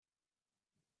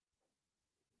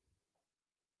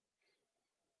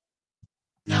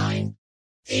9,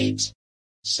 8,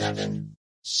 7,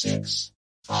 6,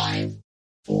 5,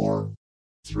 4,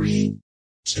 3,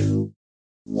 2,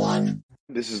 1.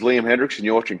 This is Liam Hendricks, and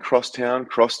you're watching Crosstown,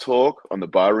 Crosstalk on the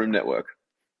Barroom Network.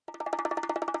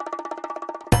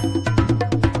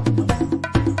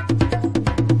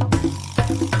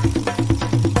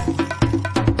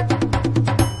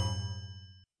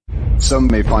 Some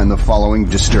may find the following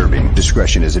disturbing.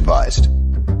 Discretion is advised.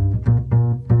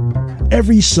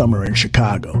 Every summer in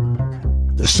Chicago,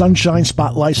 the sunshine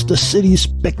spotlights the city's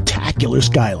spectacular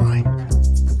skyline.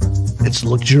 Its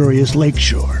luxurious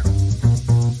lakeshore,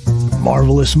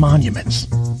 marvelous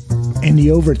monuments, and the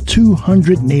over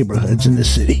 200 neighborhoods in the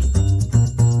city.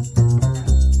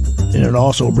 And it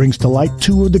also brings to light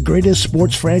two of the greatest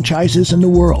sports franchises in the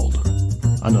world.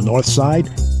 On the north side,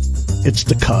 it's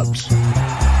the Cubs.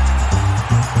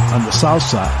 On the south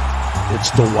side,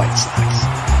 it's the White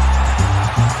Sox.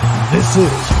 This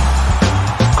is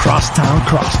Crosstown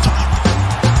Crosstalk.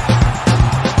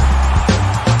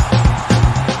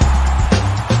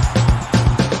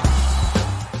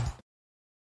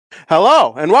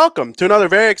 Hello, and welcome to another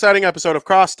very exciting episode of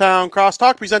Crosstown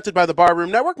Crosstalk, presented by the Barroom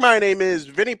Network. My name is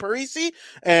Vinnie Parisi,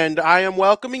 and I am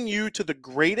welcoming you to the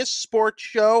greatest sports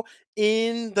show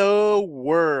in the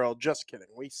world. Just kidding.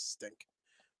 We stink.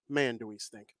 Man, do we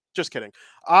stink. Just kidding.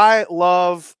 I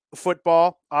love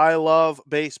football. I love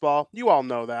baseball. You all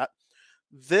know that.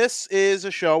 This is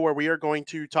a show where we are going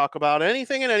to talk about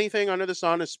anything and anything under the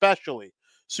sun, especially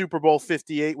Super Bowl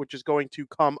 58, which is going to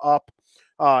come up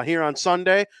here on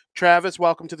Sunday. Travis,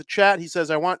 welcome to the chat. He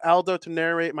says, I want Aldo to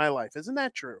narrate my life. Isn't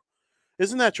that true?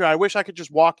 Isn't that true? I wish I could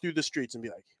just walk through the streets and be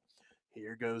like,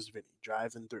 here goes Vinny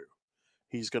driving through.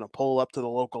 He's going to pull up to the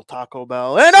local Taco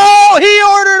Bell, and he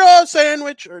ordered a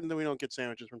sandwich. Or we don't get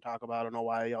sandwiches from Taco Bell. I don't know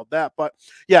why I yelled that. But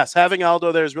yes, having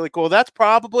Aldo there is really cool. That's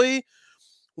probably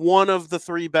one of the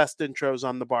three best intros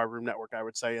on the Barroom Network, I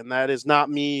would say. And that is not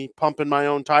me pumping my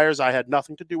own tires. I had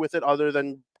nothing to do with it other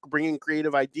than bringing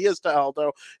creative ideas to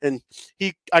Aldo. And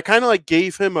I kind of like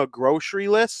gave him a grocery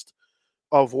list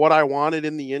of what I wanted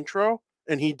in the intro,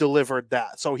 and he delivered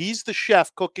that. So he's the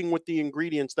chef cooking with the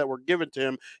ingredients that were given to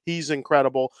him. He's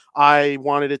incredible. I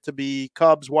wanted it to be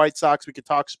Cubs, White Sox. We could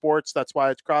talk sports. That's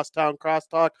why it's Crosstown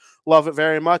Crosstalk. Love it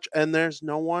very much. And there's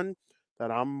no one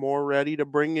that I'm more ready to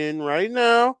bring in right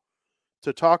now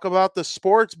to talk about the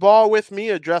sports ball with me,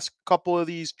 address a couple of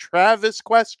these Travis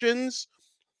questions,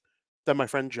 than my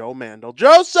friend Joe Mandel.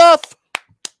 Joseph!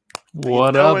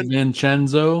 What up,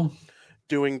 Vincenzo?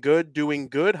 Doing good, doing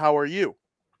good. How are you?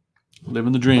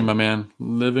 Living the dream, my man.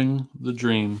 Living the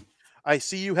dream. I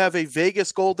see you have a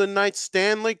Vegas Golden Knights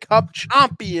Stanley Cup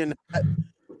champion.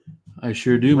 I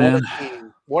sure do, man.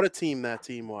 What a team that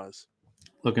team was.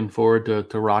 Looking forward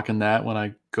to rocking that when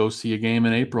I go see a game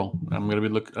in April. That's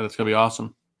going to be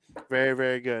awesome. Very,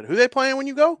 very good. Who are they playing when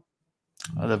you go?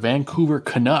 The Vancouver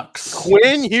Canucks.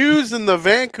 Quinn Hughes and the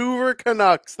Vancouver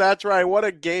Canucks. That's right. What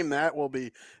a game that will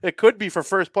be. It could be for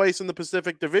first place in the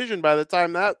Pacific Division by the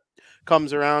time that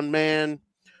comes around. Man,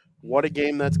 what a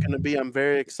game that's going to be. I'm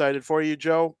very excited for you,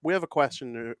 Joe. We have a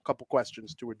couple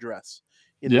questions to address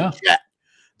in the chat.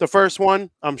 The first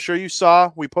one, I'm sure you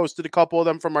saw. We posted a couple of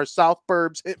them from our South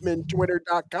Burbs Hitman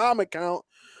Twitter.com account.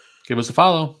 Give us a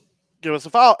follow. Give us a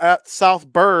follow at South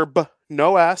Burb,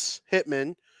 no S,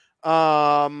 Hitman.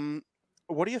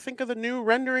 What do you think of the new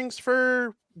renderings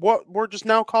for what we're just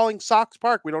now calling Sox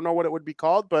Park? We don't know what it would be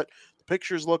called, but the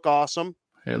pictures look awesome.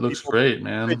 It looks great,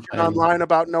 man. Online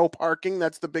about no parking.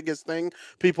 That's the biggest thing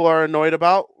people are annoyed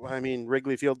about. I mean,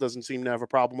 Wrigley Field doesn't seem to have a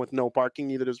problem with no parking.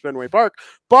 Neither does Fenway Park.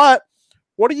 But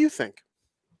what do you think?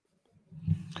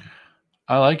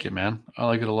 I like it, man. I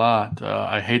like it a lot.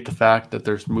 I hate the fact that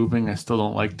there's moving. I still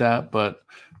don't like that, but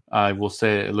I will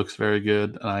say it looks very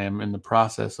good. And I am in the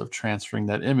process of transferring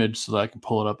that image so that I can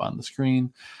pull it up on the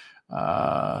screen.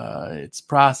 It's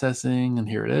processing, and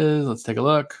here it is. Let's take a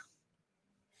look.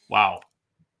 Wow.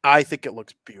 I think it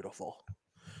looks beautiful.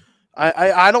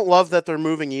 I don't love that they're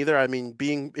moving either. I mean,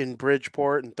 being in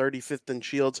Bridgeport and 35th and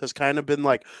Shields has kind of been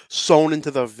like sewn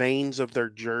into the veins of their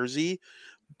jersey.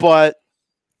 But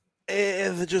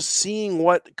just seeing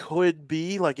what could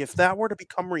be, like if that were to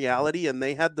become reality and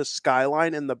they had the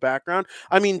skyline in the background.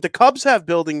 I mean, the Cubs have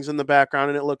buildings in the background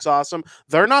and it looks awesome.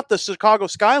 They're not the Chicago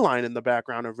skyline in the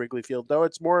background of Wrigley Field, though.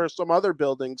 It's more some other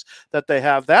buildings that they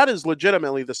have. That is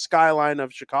legitimately the skyline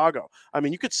of Chicago. I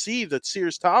mean, you could see the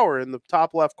Sears Tower in the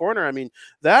top left corner. I mean,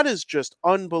 that is just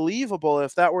unbelievable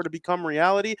if that were to become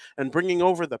reality, and bringing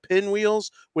over the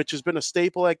pinwheels, which has been a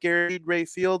staple at Gary Ray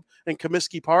Field and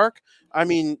Comiskey Park. I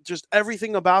mean, just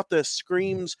everything about this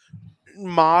screams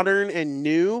modern and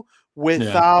new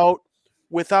without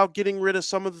without getting rid of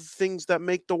some of the things that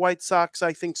make the White Sox,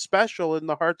 I think, special in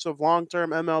the hearts of long-term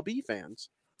MLB fans.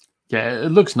 Yeah,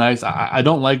 it looks nice. I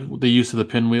don't like the use of the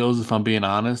pinwheels, if I'm being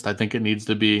honest. I think it needs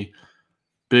to be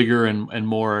bigger and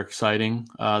more exciting.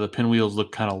 The pinwheels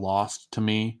look kind of lost to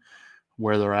me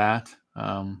where they're at.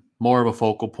 More of a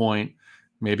focal point,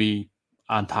 maybe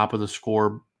on top of the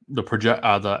score, the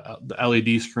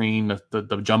LED screen, the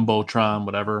jumbotron,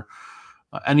 whatever,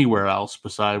 anywhere else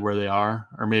beside where they are,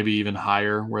 or maybe even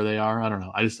higher where they are. I don't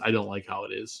know. I don't like how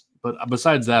it is. But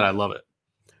besides that, I love it.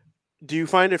 Do you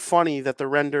find it funny that the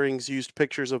renderings used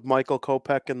pictures of Michael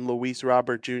Kopech and Luis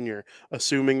Robert Jr.,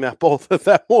 assuming that both of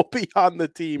them will be on the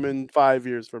team in 5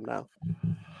 years from now?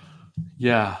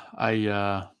 Yeah,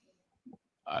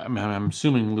 I'm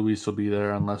assuming Luis will be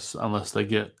there unless they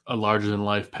get a larger than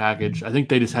life package. I think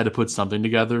they just had to put something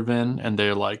together, Vin, and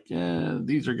they're like, yeah,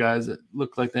 these are guys that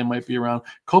look like they might be around.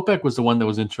 Kopech was the one that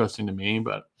was interesting to me,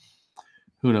 but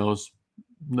who knows?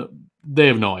 No, they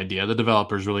have no idea. The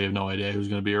developers really have no idea who's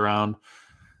going to be around.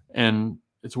 And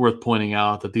it's worth pointing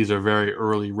out that these are very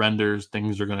early renders.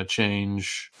 Things are going to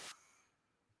change.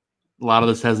 A lot of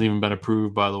this hasn't even been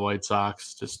approved by the White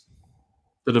Sox. Just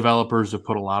the developers have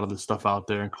put a lot of this stuff out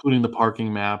there, including the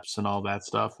parking maps and all that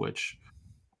stuff, which,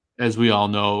 as we all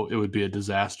know, it would be a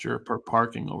disaster for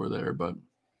parking over there. But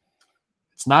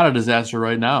it's not a disaster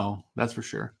right now. That's for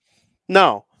sure.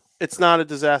 No, it's not a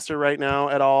disaster right now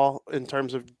at all in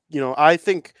terms of,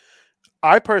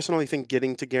 I personally think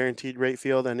getting to guaranteed rate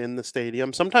field and in the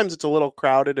stadium, sometimes it's a little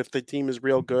crowded if the team is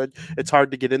real good. It's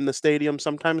hard to get in the stadium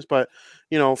sometimes, but,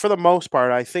 for the most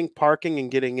part, I think parking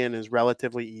and getting in is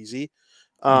relatively easy.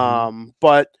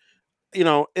 But,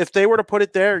 if they were to put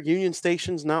it there, Union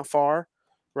Station's not far,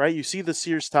 right? You see the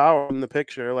Sears Tower in the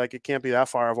picture, like it can't be that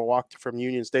far of a walk from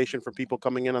Union Station for people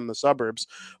coming in on the suburbs.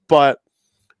 But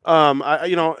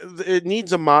it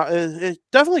needs it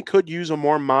definitely could use a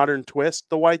more modern twist.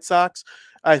 The White Sox,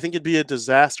 I think it'd be a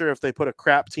disaster if they put a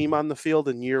crap team on the field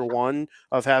in year one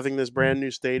of having this brand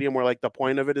new stadium, where like the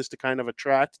point of it is to kind of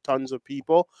attract tons of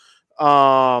people.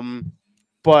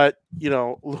 But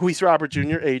Luis Robert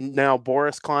Jr., a now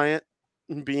Boris client,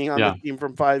 being on the team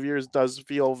from 5 years does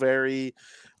feel very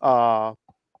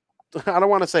I don't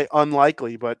want to say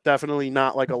unlikely, but definitely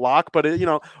not like a lock. But,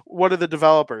 what do the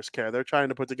developers care? They're trying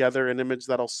to put together an image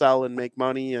that'll sell and make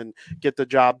money and get the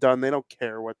job done. They don't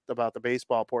care about the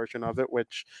baseball portion of it,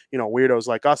 which, weirdos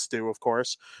like us do, of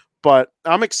course. But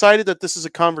I'm excited that this is a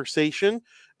conversation.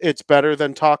 It's better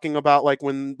than talking about like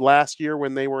last year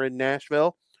when they were in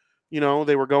Nashville.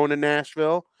 They were going to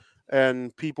Nashville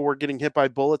and people were getting hit by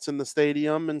bullets in the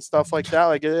stadium and stuff like that.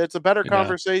 Like, it's a better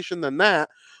conversation than that.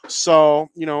 So,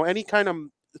 any kind of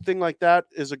thing like that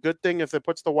is a good thing. If it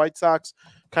puts the White Sox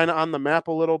kind of on the map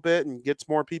a little bit and gets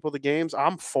more people to games,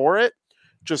 I'm for it.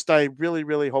 Just, I really,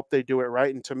 really hope they do it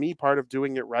right. And to me, part of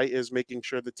doing it right is making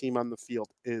sure the team on the field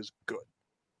is good.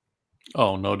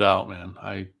 Oh, no doubt, man.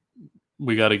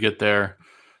 We got to get there.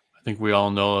 I think we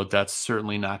all know that that's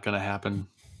certainly not going to happen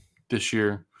this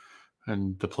year.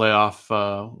 And the playoff,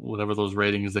 whatever those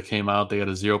ratings that came out, they got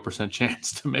a 0%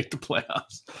 chance to make the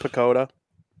playoffs. Pacoda.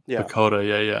 Yeah.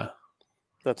 Pacoda, yeah.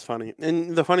 That's funny.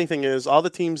 And the funny thing is, all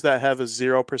the teams that have a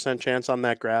 0% chance on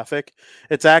that graphic,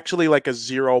 it's actually like a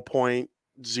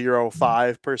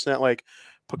 0.05%. Like,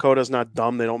 Pacoda's not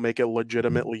dumb. They don't make it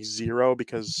legitimately zero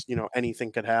because,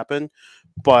 anything could happen.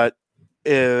 But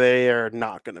they are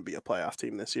not going to be a playoff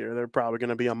team this year. They're probably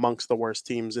going to be amongst the worst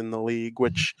teams in the league,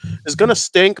 which is going to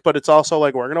stink, but it's also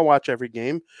like, we're going to watch every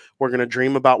game. We're going to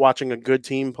dream about watching a good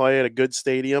team play at a good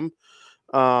stadium.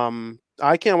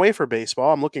 I can't wait for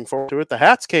baseball. I'm looking forward to it. The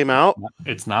hats came out.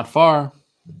 It's not far.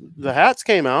 The hats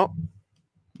came out.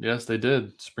 Yes, they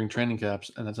did. Spring training caps.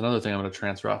 And that's another thing I'm going to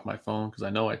transfer off my phone because I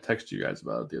know I texted you guys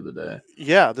about it the other day.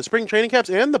 Yeah, the spring training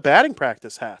caps and the batting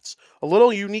practice hats. A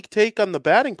little unique take on the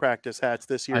batting practice hats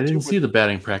this year. I didn't see the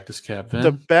batting practice cap, Vin.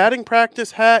 The batting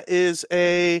practice hat is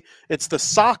it's the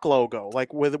sock logo,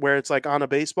 like where it's like on a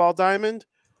baseball diamond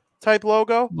type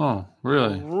logo. Oh,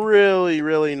 really? Really,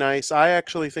 really nice. I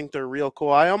actually think they're real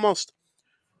cool. I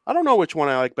don't know which one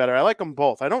I like better. I like them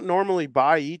both. I don't normally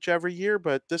buy each every year,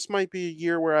 but this might be a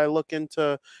year where I look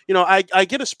into, I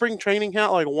get a spring training hat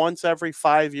like once every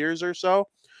 5 years or so.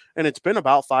 And it's been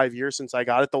about 5 years since I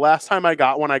got it. The last time I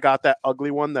got one, I got that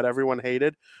ugly one that everyone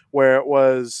hated, where it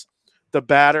was the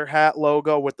batter hat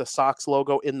logo with the Sox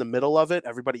logo in the middle of it.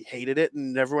 Everybody hated it,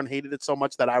 and everyone hated it so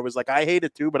much that I was like, I hate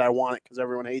it too, but I want it because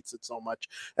everyone hates it so much.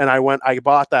 And I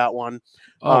bought that one.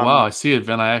 Oh, wow. I see it,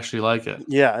 Vin. I actually like it.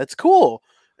 Yeah, it's cool.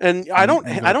 And I don't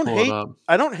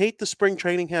hate the spring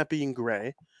training hat being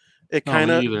gray. It No, me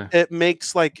kind of either. it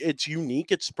makes like it's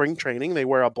unique. It's spring training. They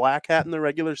wear a black hat in the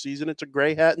regular season. It's a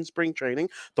gray hat in spring training.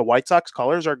 The White Sox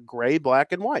colors are gray,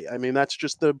 black, and white. I mean, that's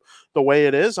just the way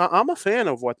it is. I'm a fan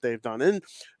of what they've done, and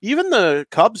even the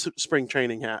Cubs spring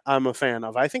training hat, I'm a fan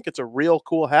of. I think it's a real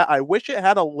cool hat. I wish it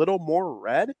had a little more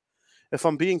red. If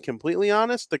I'm being completely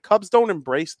honest, the Cubs don't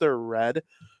embrace their red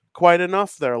quite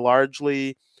enough. They're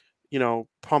largely,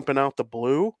 pumping out the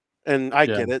blue. And I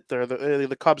Yeah. get it. They're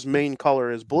the Cubs' main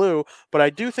color is blue, but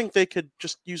I do think they could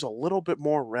just use a little bit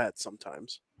more red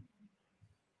sometimes.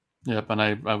 Yep, and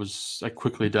I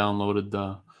quickly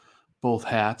downloaded both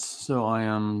hats, so I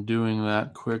am doing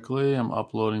that quickly. I'm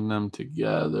uploading them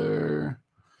together.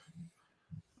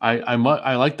 I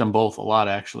like them both a lot,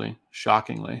 actually,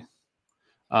 shockingly.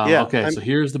 Yeah. Okay, so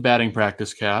here's the batting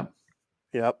practice cap.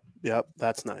 Yep.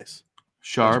 That's nice.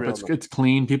 Sharp. That's It's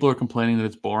clean. People are complaining that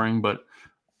it's boring, but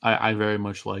I very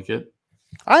much like it.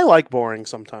 I like boring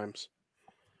sometimes.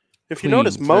 If you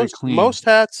notice, It's very clean. most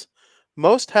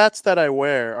hats that I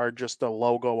wear are just a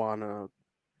logo on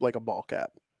a ball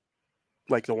cap,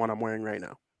 like the one I'm wearing right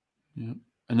now. Yep.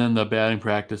 And then the batting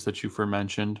practice that you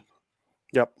mentioned.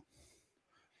 Yep.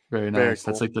 Very nice. Very cool.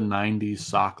 That's like the 90s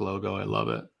sock logo. I love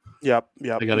it. Yep.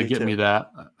 I got to get me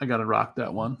that. I got to rock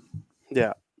that one.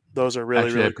 Yeah. Those are really,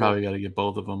 Actually, really I probably cool. got to get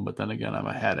both of them, but then again, I'm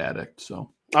a hat addict,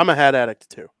 so. I'm a hat addict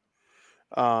too.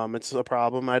 It's a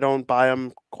problem. I don't buy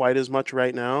them quite as much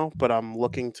right now, but I'm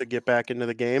looking to get back into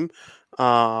the game.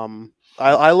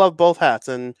 I love both hats,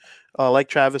 and like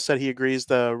Travis said, he agrees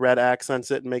the red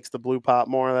accents it and makes the blue pop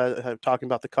more. Talking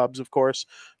about the Cubs, of course.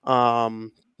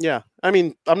 Yeah, I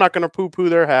mean, I'm not going to poo-poo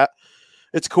their hat.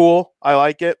 It's cool. I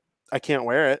like it. I can't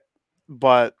wear it,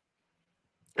 but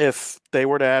if they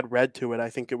were to add red to it, I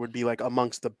think it would be like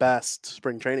amongst the best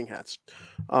spring training hats.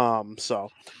 So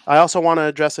I also want to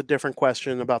address a different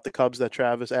question about the Cubs that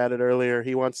Travis added earlier.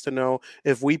 He wants to know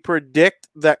if we predict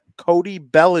that Cody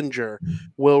Bellinger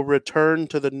will return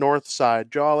to the North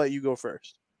Side. Joe, I'll let you go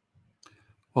first.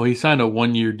 Well, he signed a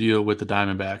 1-year deal with the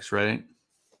Diamondbacks, right?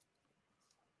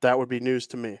 That would be news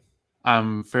to me.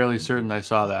 I'm fairly certain I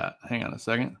saw that. Hang on a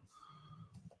second.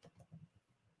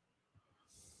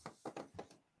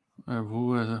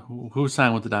 Who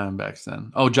signed with the Diamondbacks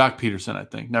then? Oh, Jock Peterson, I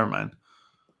think. Never mind.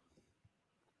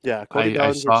 Yeah, Cody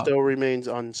Bellinger still remains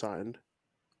unsigned.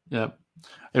 Yep.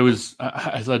 It was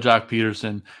I saw Jock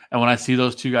Peterson, and when I see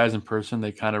those two guys in person,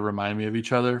 they kind of remind me of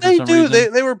each other for some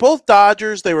reason. They were both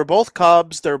Dodgers. They were both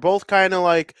Cubs. They're both kind of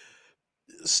like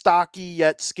stocky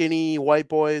yet skinny white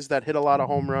boys that hit a lot of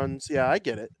home runs. Yeah, I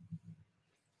get it.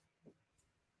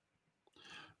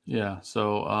 Yeah,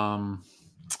 so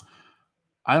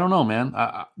I don't know, man.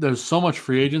 There's so much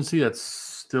free agency that's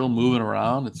still moving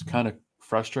around. It's kind of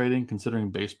frustrating considering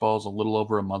baseball is a little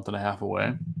over a month and a half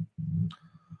away.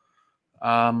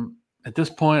 At this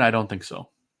point, I don't think so.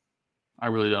 I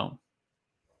really don't.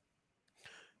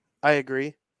 I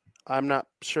agree. I'm not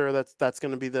sure that's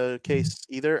going to be the case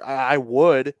either. I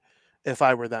would if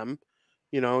I were them.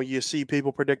 You see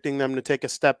people predicting them to take a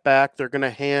step back. They're going to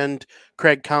hand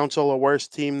Craig Counsell a worse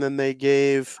team than they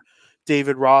gave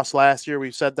David Ross last year.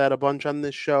 We've said that a bunch on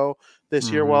this show this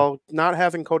year. Well, not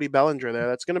having Cody Bellinger there,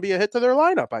 that's going to be a hit to their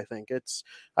lineup, I think.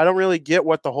 I don't really get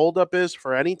what the holdup is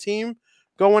for any team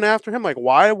going after him. Like,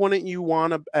 why wouldn't you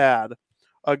want to add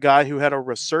a guy who had a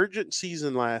resurgent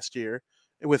season last year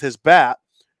with his bat?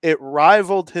 It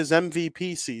rivaled his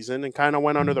MVP season and kind of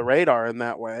went under the radar in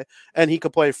that way. And he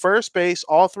could play first base,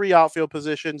 all three outfield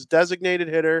positions, designated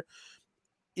hitter.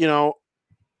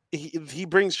 He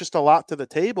brings just a lot to the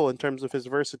table in terms of his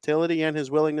versatility and his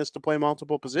willingness to play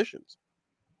multiple positions.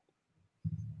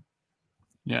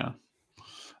 Yeah.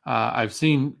 I've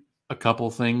seen a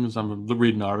couple things. I'm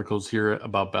reading articles here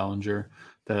about Bellinger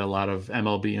that a lot of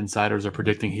MLB insiders are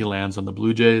predicting he lands on the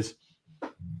Blue Jays.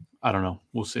 I don't know.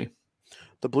 We'll see.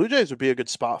 The Blue Jays would be a good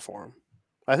spot for him.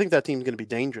 I think that team's going to be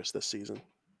dangerous this season.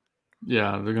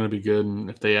 Yeah, they're going to be good.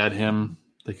 And if they add him,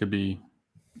 they could be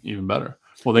even better.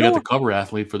 Well, they got the cover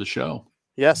athlete for the show.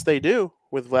 Yes, they do,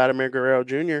 with Vladimir Guerrero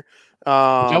Jr. Which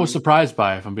I was surprised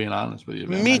by, if I'm being honest with you.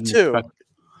 Man. Me too.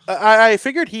 I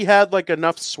figured he had like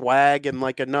enough swag and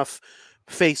like enough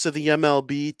face of the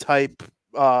MLB type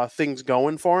things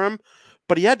going for him.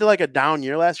 But he had like a down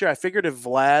year last year. I figured if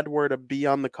Vlad were to be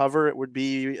on the cover, it would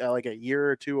be like a year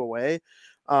or two away.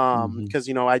 Because,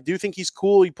 I do think he's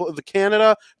cool. The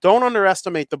Canada, don't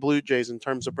underestimate the Blue Jays in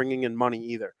terms of bringing in money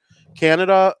either.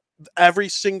 Canada, every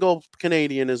single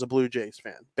Canadian is a Blue Jays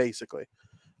fan, basically.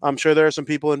 I'm sure there are some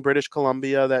people in British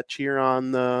Columbia that cheer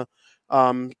on the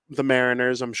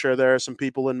Mariners. I'm sure there are some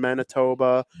people in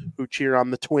Manitoba who cheer on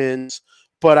the Twins.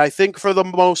 But I think for the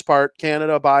most part,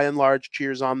 Canada, by and large,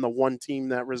 cheers on the one team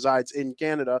that resides in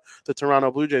Canada, the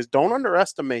Toronto Blue Jays. Don't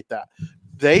underestimate that.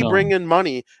 They bring in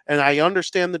money, and I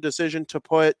understand the decision to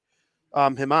put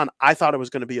him on. I thought it was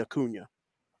going to be Acuna.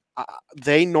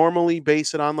 They normally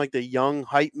base it on like the young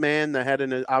hype man that had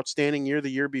an outstanding year the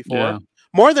year before. Yeah.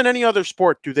 More than any other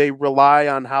sport, do they rely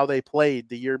on how they played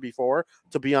the year before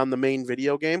to be on the main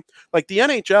video game? Like the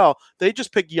NHL, they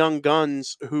just pick young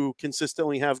guns who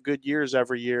consistently have good years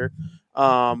every year.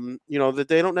 That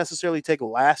they don't necessarily take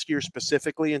last year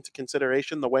specifically into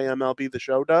consideration the way MLB The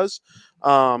Show does.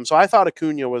 So I thought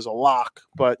Acuna was a lock,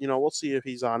 but we'll see if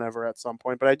he's on ever at some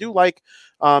point. But I do like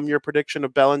your prediction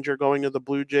of Bellinger going to the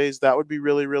Blue Jays. That would be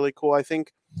really, really cool. I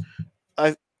think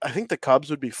the Cubs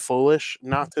would be foolish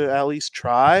not to at least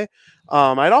try.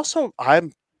 I'm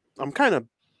kind of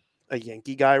a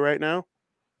Yankee guy right now,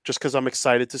 just because I'm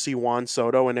excited to see Juan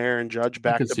Soto and Aaron Judge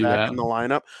back to back in the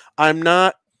lineup. I'm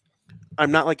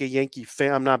not like a Yankee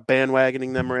fan. I'm not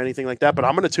bandwagoning them or anything like that, but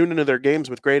I'm going to tune into their games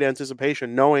with great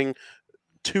anticipation, knowing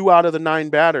 2 out of the 9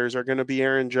 batters are going to be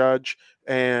Aaron Judge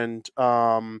and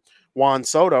Juan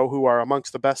Soto, who are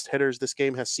amongst the best hitters this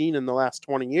game has seen in the last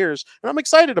 20 years. And I'm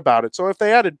excited about it. So if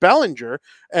they added Bellinger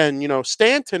and,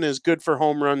 Stanton is good for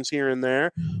home runs here and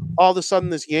there, all of a sudden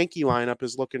this Yankee lineup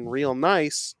is looking real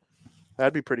nice.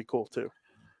 That'd be pretty cool too.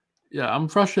 Yeah, I'm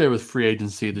frustrated with free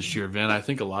agency this year, Vin. I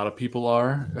think a lot of people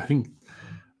are. I think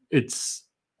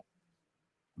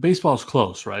baseball's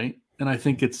close, right? And I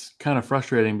think it's kind of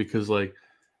frustrating because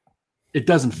it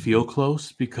doesn't feel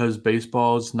close because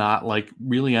baseball is not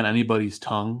really on anybody's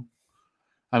tongue.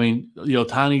 I mean,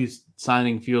 Ohtani's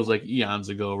signing feels like eons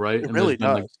ago, right? It really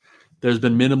does. There's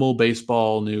been minimal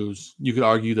baseball news. You could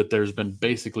argue that there's been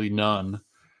basically none.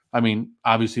 I mean,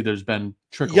 obviously there's been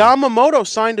trickles. Yamamoto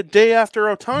signed a day after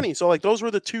Ohtani. So those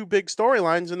were the 2 big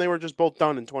storylines and they were just both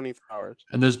done in 24 hours.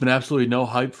 And there's been absolutely no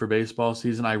hype for baseball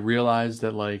season. I realize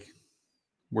that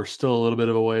we're still a little bit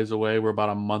of a ways away. We're about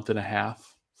a month and a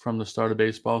half from the start of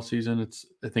baseball season.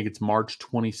 I think it's March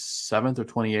 27th or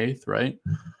 28th, right?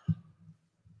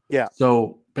 Yeah.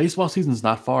 So baseball season's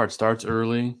not far. It starts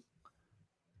early.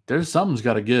 Something's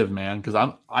got to give, man,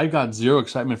 because I got zero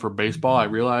excitement for baseball. I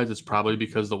realize it's probably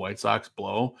because the White Sox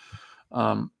blow.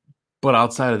 But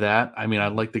outside of that, I mean, I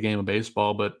like the game of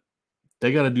baseball, but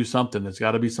they got to do something. There's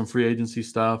got to be some free agency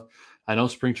stuff. I know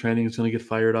spring training is going to get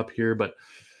fired up here, but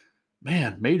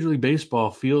man, Major League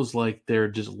Baseball feels like they're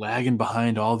just lagging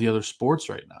behind all the other sports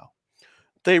right now.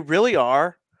 They really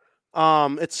are.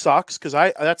 It sucks because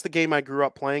that's the game I grew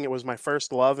up playing. It was my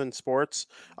first love in sports.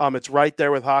 It's right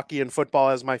there with hockey and football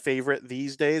as my favorite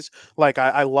these days.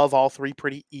 I love all 3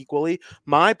 pretty equally.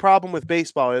 My problem with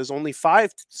baseball is only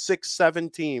 5, 6, 7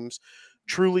 teams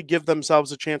truly give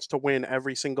themselves a chance to win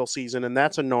every single season, and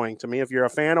that's annoying to me. If you're a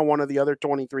fan of one of the other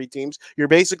 23 teams, you're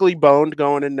basically boned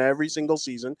going into every single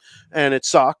season, and it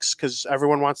sucks because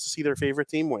everyone wants to see their favorite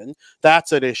team win.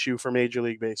 That's an issue for Major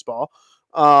League Baseball.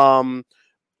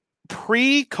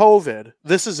 Pre-COVID,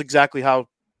 this is exactly how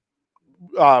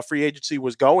free agency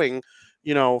was going,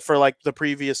 for the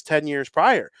previous 10 years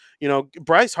prior.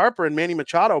 Bryce Harper and Manny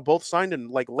Machado both signed in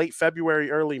late February,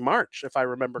 early March, if I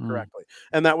remember correctly.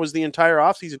 And that was the entire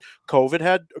offseason. COVID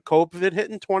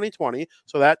hit in 2020,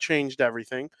 so that changed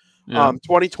everything. Yeah.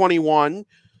 2021,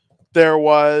 there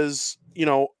was,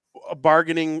 a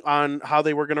bargaining on how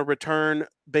they were going to return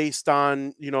based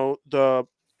on, the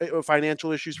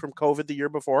financial issues from COVID the year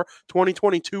before.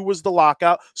 2022 was the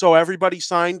lockout, so everybody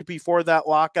signed before that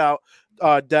lockout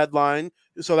deadline.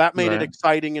 So that made it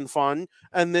exciting and fun.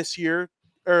 And last year,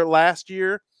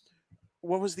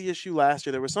 what was the issue last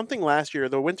year? There was something last year.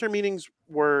 The winter meetings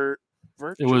were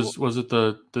virtual. Was it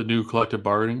the new collective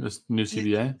bargaining, this new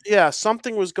CBA? Yeah,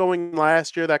 something was going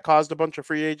last year that caused a bunch of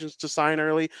free agents to sign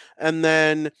early, and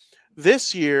then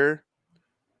this year,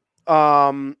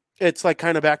 it's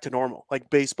kind of back to normal.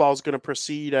 Baseball is going to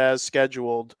proceed as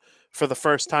scheduled for the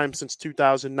first time since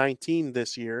 2019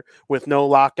 this year, with no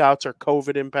lockouts or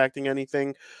COVID impacting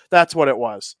anything. That's what it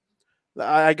was.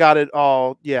 I got it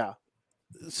all. Yeah.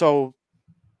 So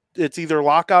it's either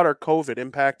lockout or COVID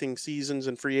impacting seasons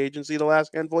and free agency the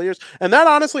last handful of years. And that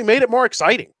honestly made it more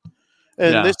exciting.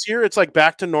 And this year it's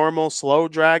back to normal, slow,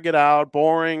 drag it out,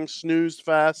 boring, snooze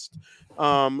fest.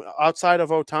 Outside of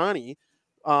Ohtani,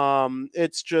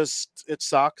 it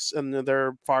sucks, and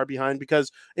they're far behind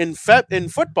because in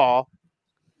football,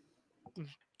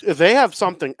 they have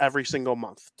something every single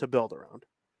month to build around.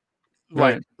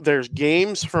 Right. There's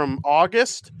games from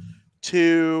August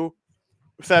to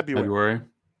February.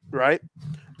 Right?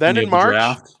 Then in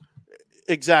March,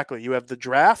 Exactly. You have the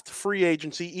draft, free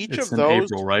agency. Each It's of in those,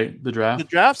 April, right? The draft. the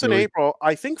draft's in Really? April.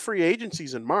 I think free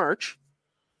agency's in March.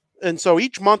 And so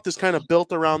each month is kind of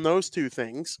built around those two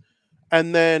things.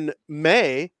 And then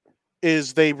May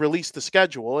is they release the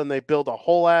schedule and they build a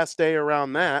whole ass day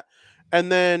around that. And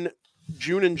then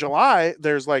June and July,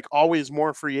 there's like always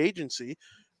more free agency.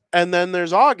 And then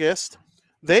there's August.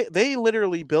 They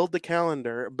literally build the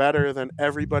calendar better than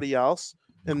everybody else.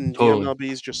 And the Totally.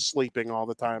 MLB is just sleeping all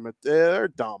the time. They're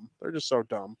dumb. They're just so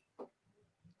dumb.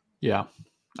 Yeah,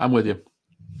 I'm with you.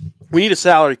 We need a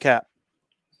salary cap.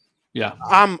 Yeah,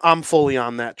 I'm fully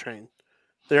on that train.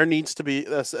 There needs to be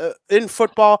in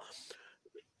football.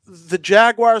 The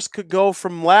Jaguars could go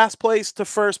from last place to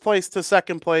first place to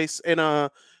second place in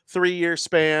a 3-year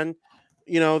span.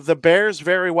 You know, the Bears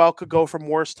very well could go from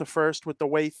worst to first with the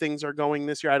way things are going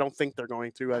this year. I don't think they're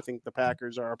going to. I think the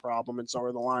Packers are a problem, and so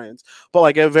are the Lions. But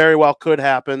like, it very well could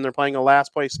happen. They're playing a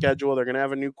last place schedule. They're going to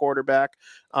have a new quarterback.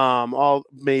 All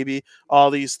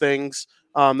these things.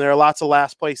 There are lots of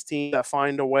last place teams that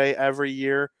find a way every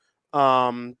year.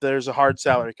 There's a hard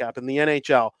salary cap in the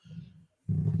NHL.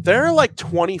 There are like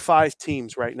 25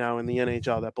 teams right now in the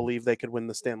NHL that believe they could win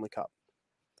the Stanley Cup.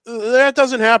 That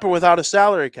doesn't happen without a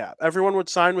salary cap. Everyone would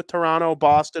sign with Toronto,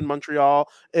 Boston, Montreal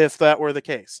if that were the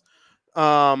case.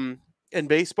 In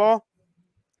baseball,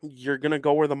 you're going to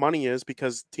go where the money is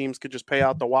because teams could just pay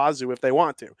out the wazoo if they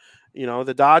want to. You know,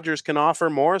 the Dodgers can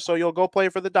offer more, so you'll go play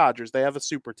for the Dodgers. They have a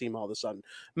super team all of a sudden.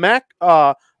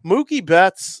 Mookie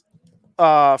Betts,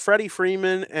 Freddie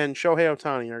Freeman and Shohei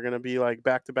Ohtani are going to be like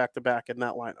back to back to back in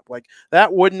that lineup. Like,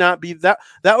 that would not be that.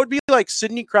 That would be like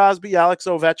Sidney Crosby, Alex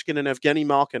Ovechkin, and Evgeny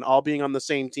Malkin all being on the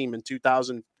same team in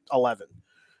 2011.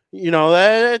 You know,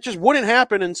 that just wouldn't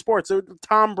happen in sports.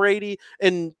 Tom Brady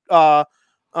and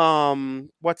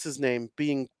what's his name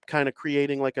being kind of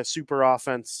creating like a super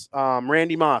offense.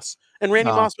 Randy Moss, and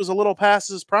Randy Moss was a little past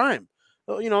his prime.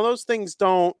 You know, those things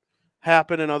don't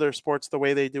happen in other sports the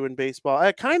way they do in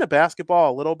baseball. Kind of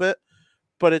basketball a little bit,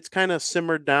 but it's kind of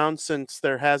simmered down since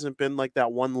there hasn't been like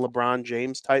that one LeBron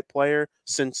James type player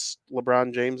since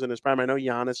LeBron James in his prime. I know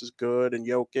Giannis is good and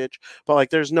Jokic, but like,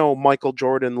 there's no Michael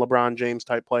Jordan, LeBron James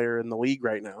type player in the league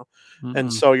right now. Mm-mm.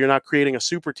 And so you're not creating a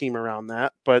super team around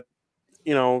that. But,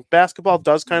 you know, basketball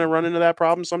does kind of run into that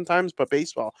problem sometimes, but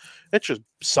baseball, it just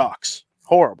sucks.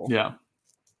 Horrible. Yeah.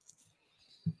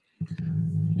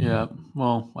 Yeah,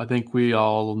 well, I think we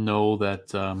all know that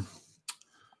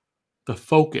the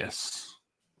focus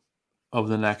of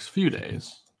the next few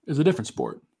days is a different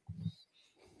sport.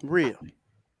 Really?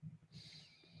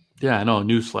 Yeah, I know.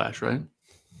 Newsflash, right?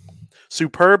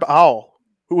 Superb owl.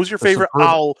 Who's your favorite superb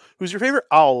owl? Who's your favorite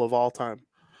owl of all time?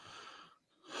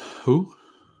 Who?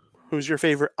 Who's your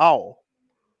favorite owl?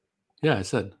 Yeah, I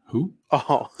said who?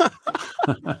 Oh.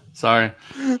 Sorry.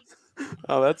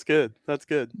 Oh, that's good. That's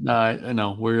good. I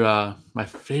know. We're my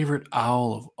favorite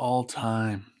owl of all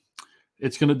time.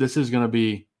 This is gonna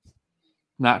be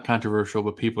not controversial,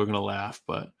 but people are gonna laugh.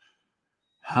 But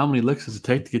how many licks does it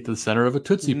take to get to the center of a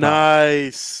Tootsie Pop?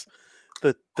 Nice.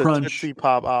 The Crunch. Tootsie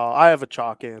Pop owl. I have a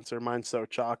chalk answer. Mine's so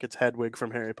chalk. It's Hedwig from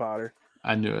Harry Potter.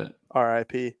 I knew it.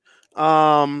 R.I.P.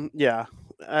 Yeah,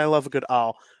 I love a good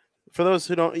owl. For those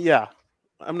who don't, yeah,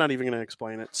 I'm not even going to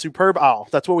explain it. Superb owl.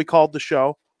 That's what we called the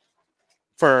show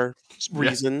for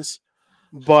reasons.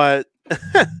 But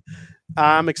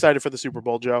I'm excited for the Super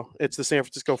Bowl, Joe. It's the San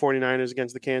Francisco 49ers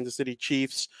against the Kansas City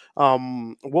Chiefs.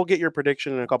 We'll get your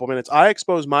prediction in a couple minutes. I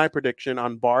exposed my prediction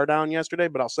on Bar Down yesterday,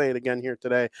 but I'll say it again here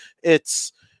today.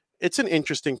 It's an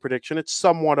interesting prediction. It's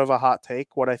somewhat of a hot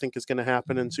take, what I think is going to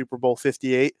happen in Super Bowl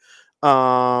 58.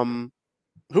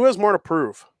 Who has more to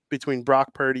prove between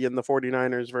Brock Purdy and the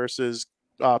 49ers versus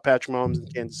Patrick Mahomes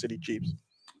and Kansas City Chiefs?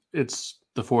 It's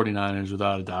the 49ers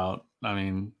without a doubt. I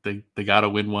mean, they got to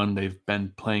win one. They've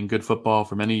been playing good football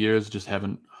for many years, just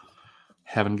haven't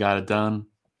got it done.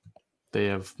 They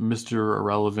have Mr.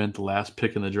 Irrelevant, the last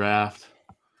pick in the draft,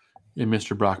 and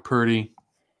Mr. Brock Purdy.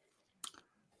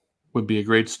 Would be a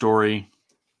great story.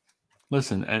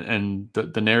 Listen, and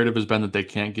the narrative has been that they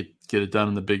can't get it done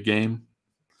in the big game.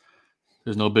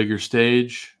 There's no bigger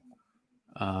stage.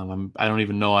 I don't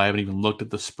even know. I haven't even looked at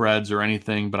the spreads or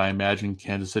anything, but I imagine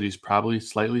Kansas City's probably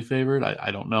slightly favored. I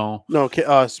don't know. No,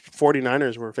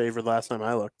 49ers were favored last time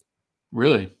I looked.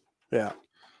 Really? Yeah.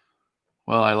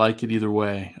 Well, I like it either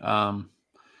way.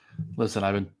 Listen,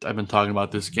 I've been talking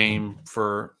about this game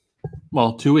for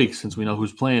 2 weeks since we know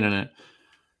who's playing in it.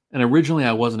 And originally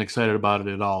I wasn't excited about it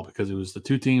at all because it was the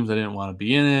two teams I didn't want to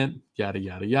be in it, yada,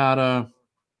 yada, yada.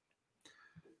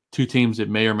 Two teams that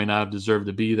may or may not have deserved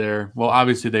to be there. Well,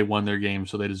 obviously they won their game,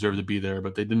 so they deserve to be there,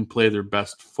 but they didn't play their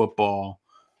best football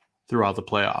throughout the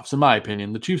playoffs, in my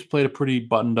opinion. The Chiefs played a pretty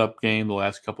buttoned-up game the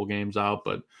last couple games out,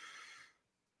 but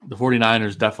the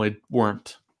 49ers definitely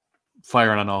weren't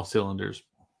firing on all cylinders.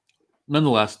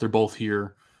 Nonetheless, they're both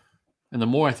here. And the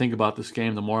more I think about this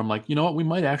game, the more I'm like, you know what? We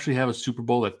might actually have a Super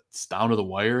Bowl that's down to the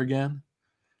wire again.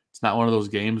 It's not one of those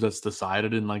games that's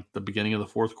decided in like the beginning of the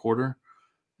fourth quarter.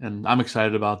 And I'm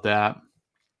excited about that.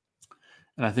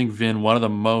 And I think, Vin, one of the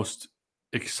most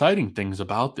exciting things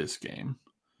about this game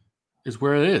is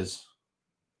where it is.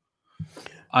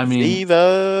 I mean,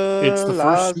 Viva it's the first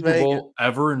Las Super Vegas. Bowl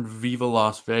ever in Viva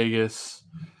Las Vegas.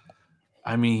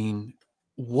 I mean,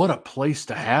 what a place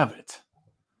to have it.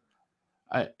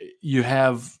 You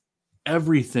have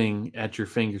everything at your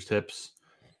fingertips.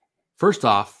 First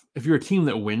off, if you're a team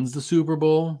that wins the Super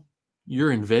Bowl,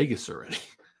 you're in Vegas already.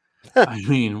 I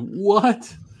mean,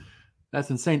 what? That's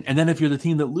insane. And then if you're the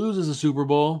team that loses the Super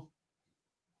Bowl,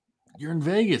 you're in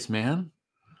Vegas, man.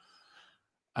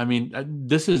 I mean,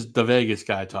 this is the Vegas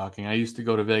guy talking. I used to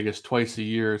go to Vegas twice a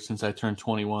year since I turned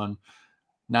 21.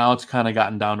 Now it's kind of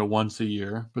gotten down to once a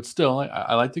year, but still,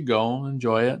 I like to go and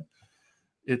enjoy it.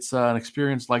 It's an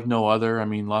experience like no other. I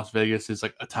mean, Las Vegas is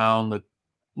like a town that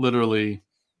literally,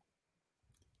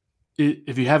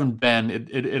 if you haven't been,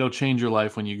 it'll change your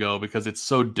life when you go because it's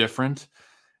so different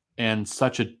and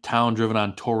such a town driven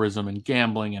on tourism and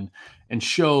gambling and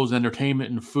shows,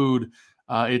 entertainment, and food.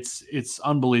 It's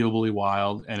unbelievably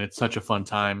wild, and it's such a fun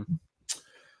time.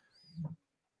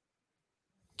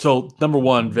 So, number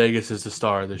one, Vegas is the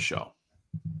star of this show.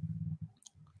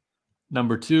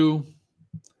 Number two,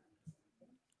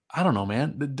 I don't know,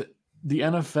 man. The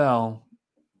NFL,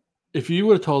 if you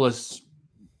would have told us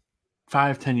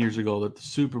 5-10 years ago that the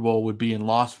Super Bowl would be in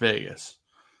Las Vegas,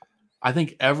 I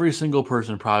think every single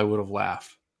person probably would have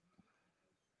laughed.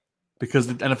 Because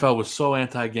the NFL was so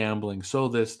anti-gambling, so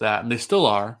this, that, and they still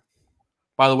are.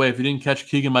 By the way, if you didn't catch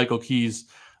Keegan-Michael Key's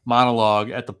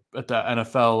monologue at the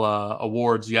NFL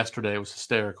awards yesterday, it was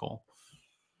hysterical.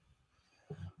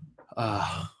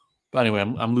 But anyway,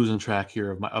 I'm losing track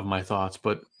here of my thoughts.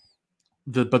 But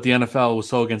the NFL was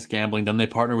so against gambling. Then they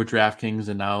partnered with DraftKings,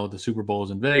 and now the Super Bowl is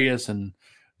in Vegas, and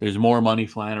there's more money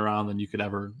flying around than you could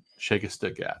ever shake a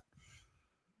stick at.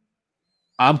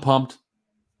 I'm pumped.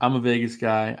 I'm a Vegas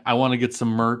guy. I want to get some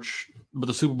merch, but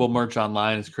the Super Bowl merch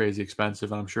online is crazy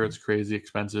expensive, and I'm sure it's crazy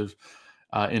expensive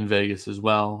in Vegas as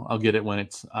well. I'll get it when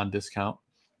it's on discount.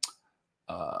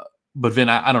 But Vin,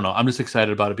 I don't know. I'm just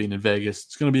excited about it being in Vegas.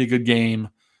 It's going to be a good game.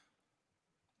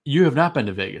 You have not been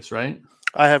to Vegas, right?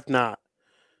 I have not.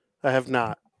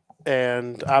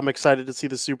 And I'm excited to see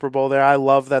the Super Bowl there. I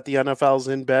love that the NFL's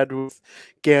in bed with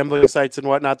gambling sites and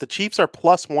whatnot. The Chiefs are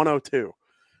plus 102.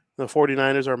 The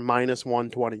 49ers are minus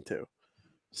 122. Wow.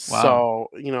 So,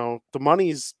 the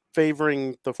money's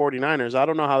favoring the 49ers. I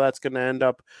don't know how that's going to end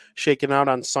up shaking out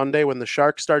on Sunday when the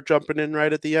Sharks start jumping in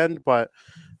right at the end, but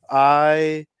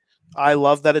I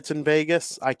love that it's in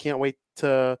Vegas. I can't wait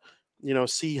to,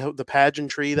 see how the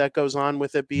pageantry that goes on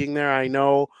with it being there. I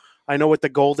know with the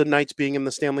Golden Knights being in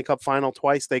the Stanley Cup final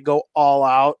twice, they go all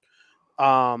out.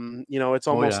 It's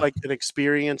almost like an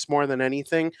experience more than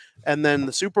anything. And then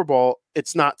the Super Bowl,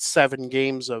 it's not 7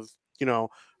 games of,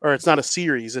 or it's not a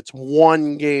series. It's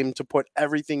one game to put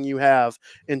everything you have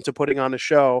into putting on a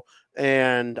show.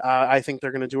 And I think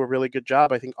they're going to do a really good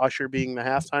job. I think Usher being the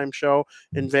halftime show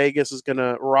in Vegas is going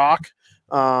to rock.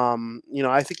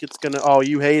 I think it's going to, oh,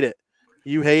 you hate it.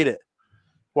 You hate it.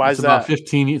 Why is that?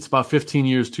 It's about 15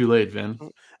 years too late, Vin.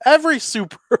 Every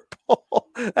Super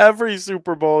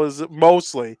Bowl is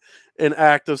mostly an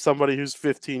act of somebody who's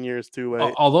 15 years too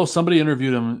late. Although somebody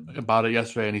interviewed him about it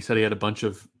yesterday, and he said he had a bunch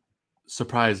of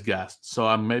surprise guests.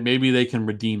 So maybe they can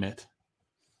redeem it.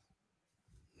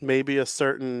 Maybe a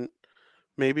certain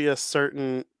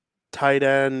tight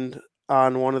end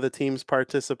on one of the teams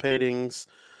participating's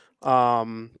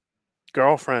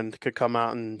girlfriend could come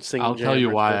out and sing. I'll tell you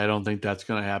why I don't think that's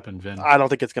going to happen, Vin. I don't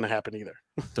think it's going to happen either.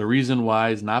 The reason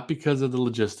why is not because of the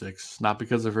logistics, not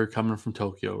because of her coming from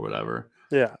Tokyo or whatever.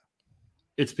 Yeah.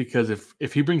 It's because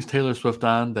if he brings Taylor Swift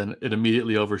on, then it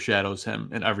immediately overshadows him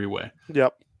in every way.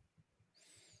 Yep.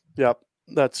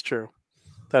 That's true.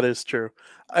 That is true.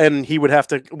 And he would have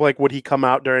to, would he come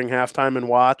out during halftime and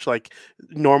watch?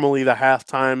 Normally the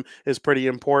halftime is pretty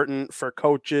important for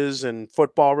coaches and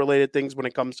football related things when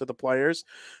it comes to the players.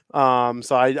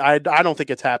 So I don't think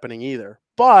it's happening either,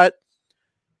 but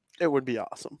it would be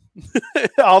awesome.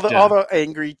 All the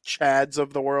angry Chads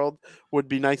of the world would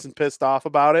be nice and pissed off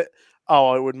about it.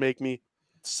 Oh, it would make me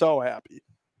so happy.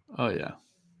 Oh yeah.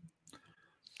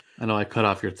 I know I cut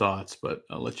off your thoughts, but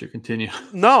I'll let you continue.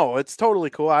 No, it's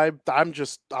totally cool. I'm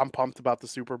pumped about the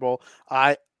Super Bowl.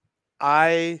 I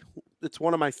it's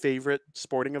one of my favorite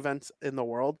sporting events in the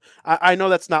world. I know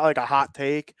that's not like a hot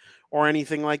take or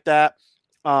anything like that.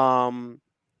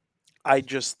 I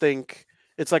just think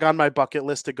it's like on my bucket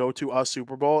list to go to a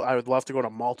Super Bowl. I would love to go to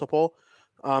multiple.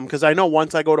 Because I know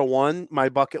once I go to one, my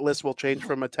bucket list will change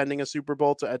from attending a Super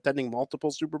Bowl to attending multiple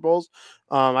Super Bowls.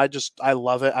 I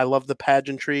love it. I love the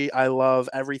pageantry. I love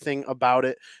everything about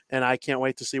it, and I can't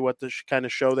wait to see what the kind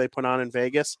of show they put on in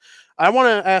Vegas. I want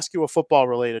to ask you a football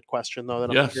related question though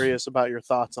that I'm Yes. curious about your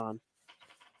thoughts on.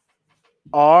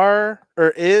 Where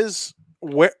I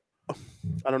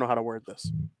don't know how to word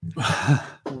this.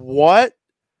 What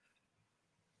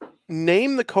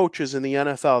name the coaches in the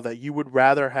NFL that you would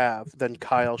rather have than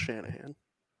Kyle Shanahan?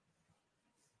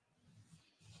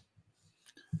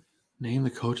 Name the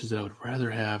coaches that I would rather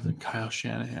have than Kyle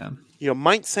Shanahan. You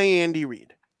might say Andy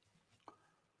Reid.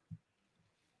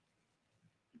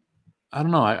 I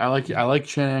don't know. I like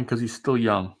Shanahan because he's still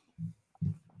young.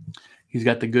 He's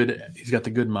got the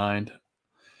good mind.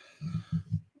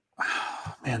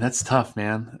 Man, that's tough,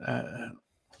 man.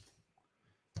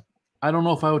 I don't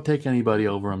know if I would take anybody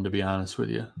over him, to be honest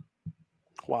with you.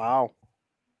 Wow.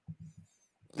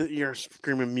 You're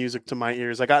screaming music to my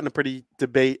ears. I got in a pretty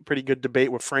good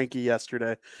debate with Frankie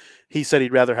yesterday. He said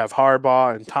he'd rather have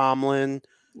Harbaugh and Tomlin.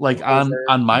 Like on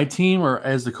my team or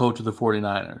as the coach of the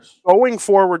 49ers? Going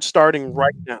forward, starting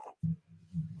right now.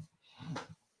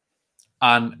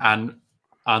 On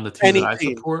the team that I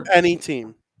support? Any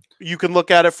team. You can look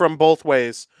at it from both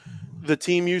ways. The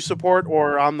team you support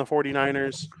or on the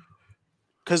 49ers.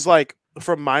 Because, like,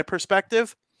 from my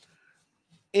perspective,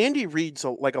 Andy Reid's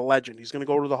like a legend. He's going to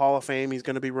go to the Hall of Fame. He's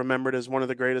going to be remembered as one of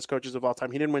the greatest coaches of all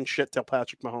time. He didn't win shit till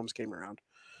Patrick Mahomes came around.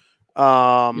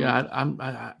 I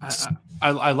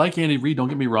like Andy Reid. Don't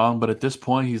get me wrong, but at this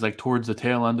point, he's like towards the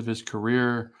tail end of his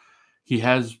career. He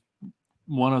has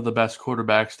one of the best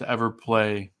quarterbacks to ever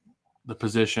play the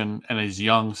position, and he's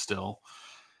young still.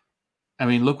 I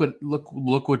mean,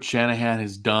 look what Shanahan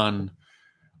has done,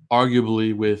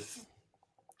 arguably with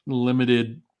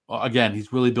limited. Again,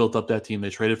 he's really built up that team. They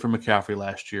traded for McCaffrey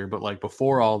last year, but like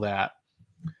before all that,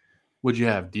 would you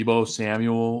have Deebo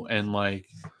Samuel and like,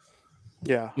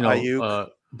 Ayuk.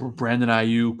 Brandon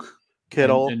Ayuk,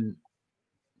 Kittle, and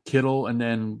Kittle, and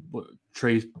then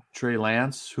Trey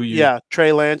Lance,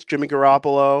 Trey Lance, Jimmy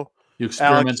Garoppolo. You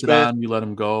experimented on, you let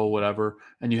him go, whatever,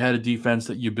 and you had a defense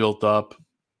that you built up.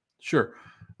 Sure,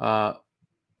 I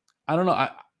don't know.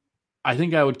 I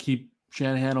think I would keep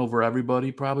Shanahan over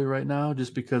everybody probably right now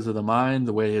just because of the mind,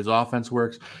 the way his offense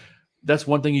works. That's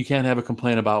one thing you can't have a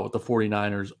complaint about with the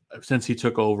 49ers since he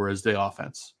took over as the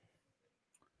offense.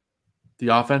 The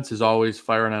offense is always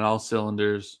firing on all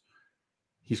cylinders.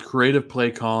 He's creative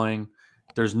play calling.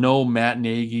 There's no Matt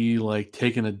Nagy like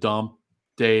taking a dump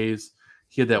days.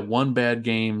 He had that one bad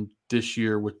game this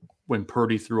year when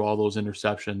Purdy threw all those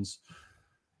interceptions.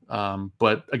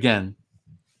 But again,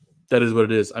 that is what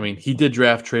it is. I mean, he did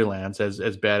draft Trey Lance, as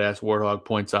Badass Warthog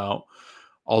points out.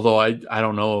 Although I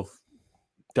don't know if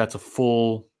that's a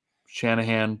full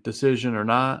Shanahan decision or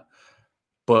not.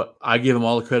 But I give him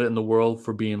all the credit in the world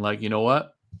for being like, you know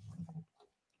what?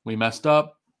 We messed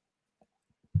up.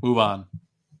 Move on.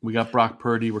 We got Brock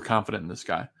Purdy. We're confident in this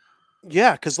guy.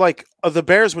 Yeah, because like the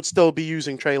Bears would still be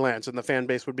using Trey Lance, and the fan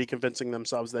base would be convincing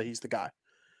themselves that he's the guy.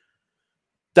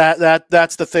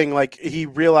 That's the thing. Like he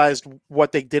realized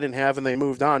what they didn't have, and they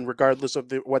moved on, regardless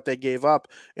of what they gave up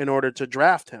in order to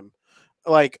draft him.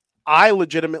 Like I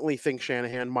legitimately think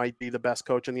Shanahan might be the best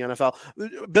coach in the NFL.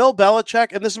 Bill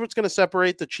Belichick, and this is what's going to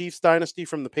separate the Chiefs dynasty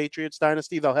from the Patriots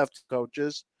dynasty. They'll have two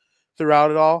coaches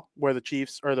throughout it all, where the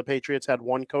Chiefs or the Patriots had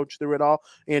one coach through it all.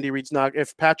 Andy Reid's not.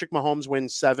 If Patrick Mahomes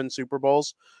wins 7 Super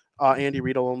Bowls, Andy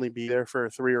Reid will only be there for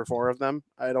 3 or 4 of them.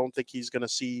 I don't think he's going to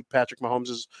see Patrick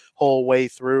Mahomes' whole way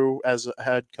through as a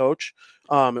head coach.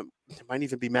 It might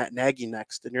even be Matt Nagy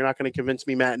next, and you're not going to convince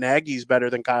me Matt Nagy's better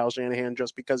than Kyle Shanahan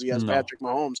just because he has Patrick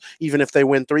Mahomes, even if they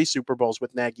win 3 Super Bowls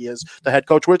with Nagy as the head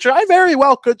coach, which I very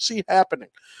well could see happening.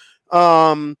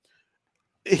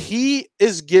 He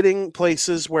is getting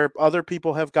places where other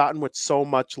people have gotten with so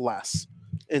much less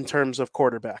in terms of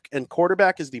quarterback. And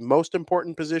quarterback is the most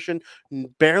important position.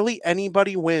 Barely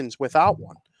anybody wins without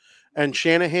one. And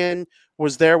Shanahan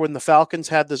was there when the Falcons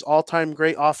had this all-time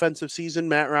great offensive season.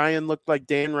 Matt Ryan looked like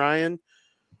Dan Marino.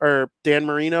 It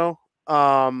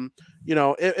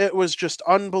was just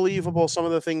unbelievable, some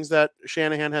of the things that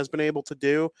Shanahan has been able to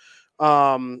do.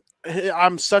 I'm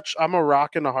a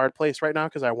rock in a hard place right now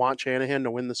because I want Shanahan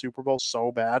to win the Super Bowl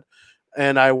so bad.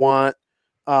 And I want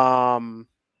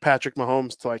Patrick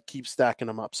Mahomes to like keep stacking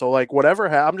them up. So like whatever,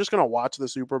 I'm just gonna watch the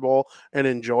Super Bowl and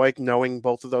enjoy knowing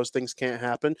both of those things can't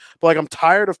happen. But like I'm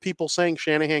tired of people saying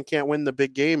Shanahan can't win the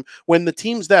big game when the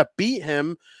teams that beat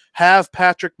him have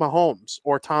Patrick Mahomes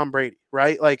or Tom Brady,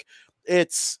 right? Like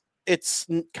it's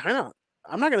kind of,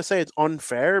 I'm not gonna say it's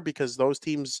unfair because those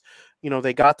teams,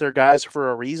 they got their guys for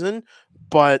a reason,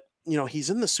 but he's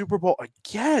in the Super Bowl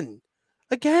again.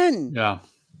 Yeah.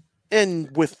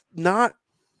 And with not,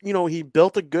 he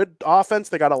built a good offense.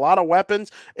 They got a lot of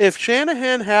weapons. If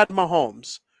Shanahan had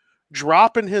Mahomes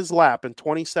drop in his lap in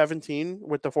 2017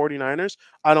 with the 49ers,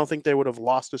 I don't think they would have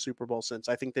lost a Super Bowl since.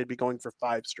 I think they'd be going for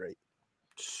 5 straight.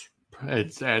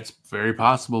 It's very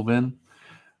possible, Vin.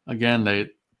 Again,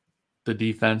 the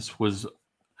defense was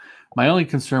my only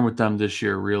concern with them this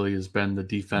year. Really has been the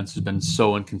defense has been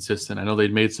so inconsistent. I know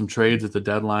they'd made some trades at the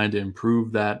deadline to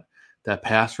improve that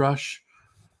pass rush.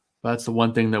 That's the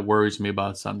one thing that worries me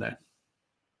about Sunday.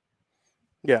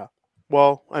 Yeah.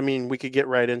 Well, I mean, we could get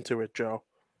right into it, Joe.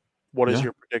 What is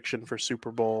your prediction for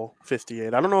Super Bowl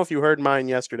 58? I don't know if you heard mine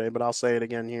yesterday, but I'll say it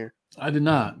again here. I did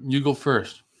not. You go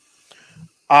first.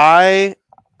 I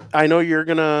know you're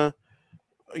gonna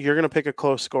pick a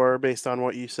close score based on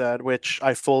what you said, which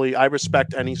I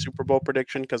respect any Super Bowl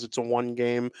prediction because it's a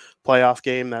 1-game playoff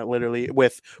game that literally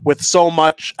with so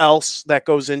much else that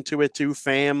goes into it too,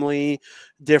 family,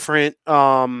 different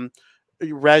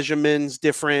regimens,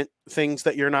 different things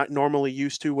that you're not normally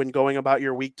used to when going about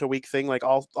your week to week thing. Like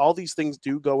all these things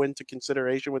do go into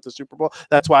consideration with the Super Bowl.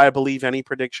 That's why I believe any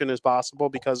prediction is possible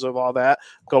because of all that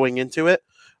going into it.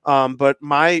 But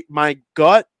my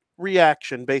gut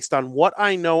reaction based on what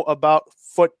I know about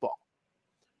football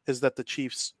is that the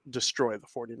Chiefs destroy the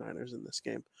 49ers in this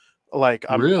game. Like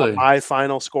really? My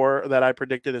final score that I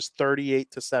predicted is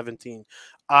 38-17.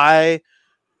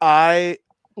 I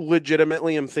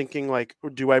legitimately am thinking like,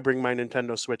 do I bring my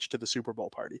Nintendo Switch to the Super Bowl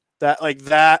party?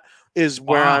 That is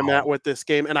where I'm at with this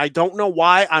game. And I don't know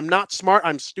why. I'm not smart.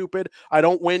 I'm stupid. I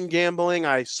don't win gambling.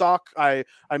 I suck. I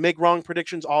make wrong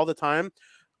predictions all the time.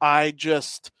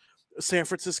 San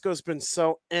Francisco's been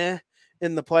so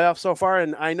in the playoffs so far,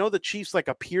 and I know the Chiefs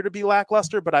appear to be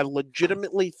lackluster, but I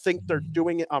legitimately think they're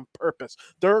doing it on purpose.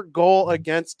 Their goal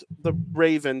against the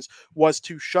Ravens was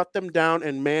to shut them down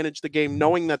and manage the game,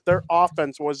 knowing that their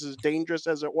offense was as dangerous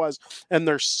as it was, and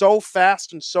they're so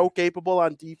fast and so capable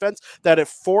on defense that it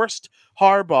forced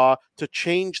Harbaugh to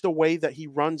change the way that he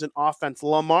runs an offense.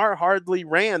 Lamar hardly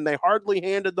ran. They hardly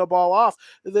handed the ball off.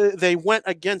 They went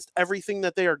against everything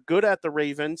that they are good at, the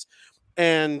Ravens,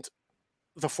 and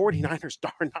the 49ers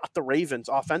are not the Ravens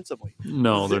offensively.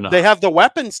 No, they're not. They have the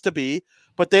weapons to be,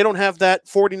 but they don't have that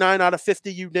 49 out of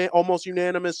 50 almost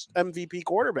unanimous MVP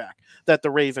quarterback that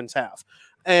the Ravens have.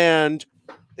 And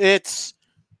it's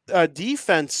a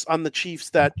defense on the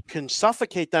Chiefs that can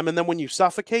suffocate them. And then when you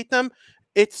suffocate them,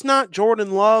 it's not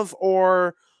Jordan Love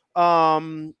or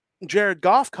Jared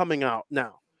Goff coming out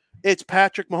now. It's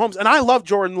Patrick Mahomes. And I love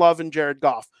Jordan Love and Jared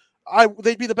Goff.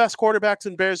 They'd be the best quarterbacks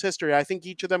in Bears history. I think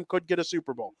each of them could get a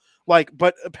Super Bowl.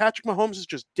 But Patrick Mahomes is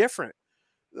just different.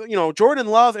 Jordan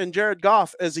Love and Jared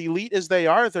Goff, as elite as they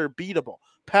are, they're beatable.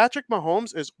 Patrick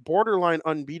Mahomes is borderline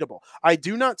unbeatable. I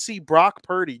do not see Brock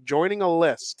Purdy joining a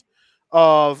list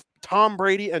of Tom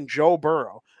Brady and Joe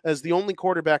Burrow as the only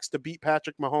quarterbacks to beat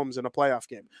Patrick Mahomes in a playoff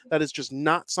game. That is just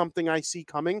not something I see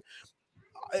coming.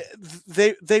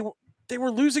 They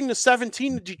were losing to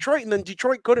 17 to Detroit, and then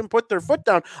Detroit couldn't put their foot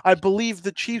down. I believe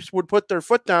the Chiefs would put their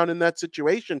foot down in that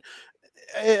situation.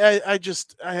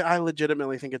 I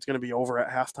legitimately think it's going to be over at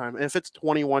halftime. If it's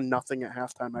 21-0 at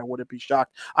halftime, I wouldn't be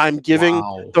shocked. I'm giving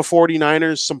the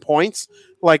 49ers some points.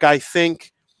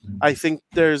 I think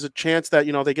there's a chance that,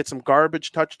 they get some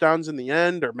garbage touchdowns in the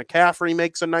end, or McCaffrey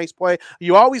makes a nice play.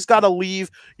 You always got to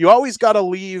leave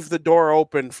the door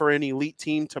open for an elite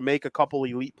team to make a couple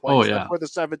elite plays. Oh, yeah. That's where the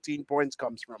 17 points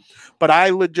comes from. But I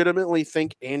legitimately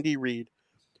think Andy Reid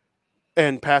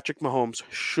and Patrick Mahomes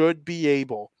should be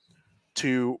able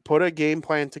to put a game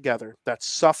plan together that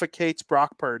suffocates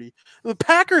Brock Purdy. The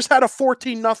Packers had a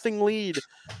 14-0 lead.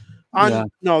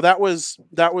 No, that was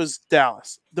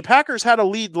Dallas. The Packers had a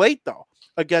lead late though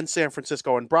against San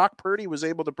Francisco, and Brock Purdy was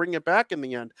able to bring it back in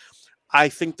the end. I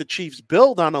think the Chiefs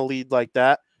build on a lead like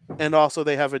that, and also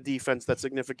they have a defense that's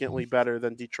significantly better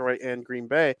than Detroit and Green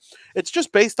Bay. It's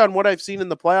just based on what I've seen in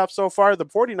the playoffs so far. The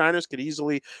 49ers could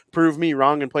easily prove me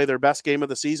wrong and play their best game of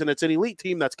the season. It's an elite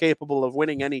team that's capable of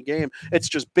winning any game. It's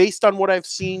just based on what I've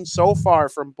seen so far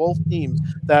from both teams.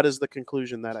 That is the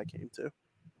conclusion that I came to.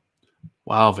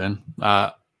 Wow, Vin.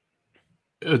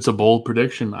 It's a bold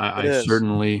prediction. I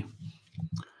certainly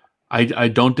I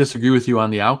don't disagree with you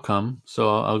on the outcome, so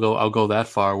I'll go that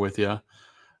far with you.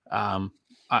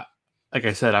 Like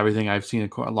I said, everything I've seen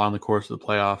along the course of the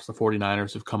playoffs, the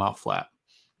 49ers have come out flat.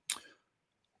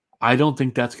 I don't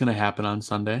think that's going to happen on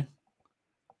Sunday.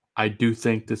 I do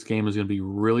think this game is going to be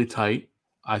really tight.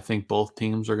 I think both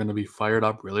teams are going to be fired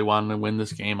up, really wanting to win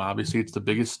this game. Obviously, it's the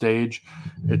biggest stage.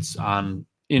 It's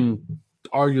in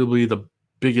arguably the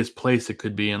biggest place it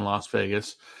could be in Las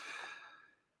Vegas.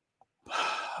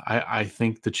 I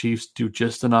think the Chiefs do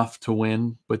just enough to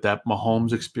win with that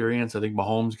Mahomes experience. I think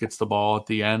Mahomes gets the ball at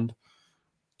the end,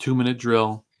 2-minute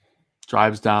drill,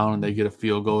 drives down, and they get a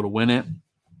field goal to win it.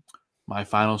 My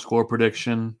final score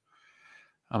prediction,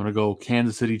 I'm going to go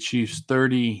Kansas City Chiefs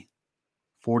 30,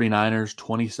 49ers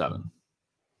 27.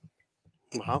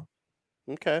 Wow.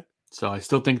 Okay. So I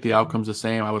still think the outcome's the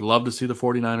same. I would love to see the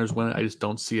 49ers win it. I just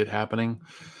don't see it happening.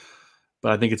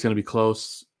 But I think it's going to be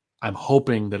close. I'm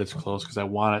hoping that it's close because I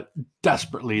want it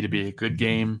desperately to be a good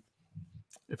game.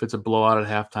 If it's a blowout at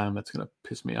halftime, that's going to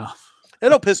piss me off.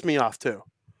 It'll piss me off too.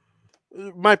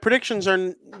 My predictions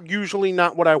are usually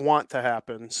not what I want to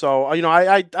happen. So,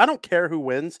 I don't care who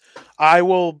wins. I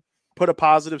will put a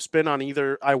positive spin on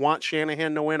either. I want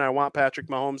Shanahan to win. I want Patrick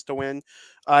Mahomes to win.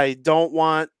 I don't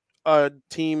want a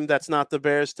team that's not the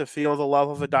Bears to feel the love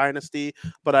of a dynasty,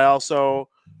 but I also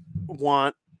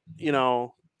want,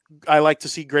 I like to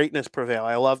see greatness prevail.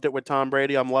 I loved it with Tom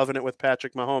Brady. I'm loving it with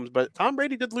Patrick Mahomes, but Tom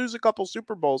Brady did lose a couple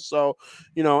Super Bowls. So,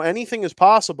 anything is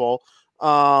possible.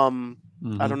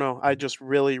 I don't know. I just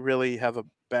really, really have a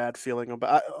bad feeling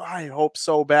about. I hope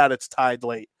so bad it's tied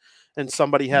late, and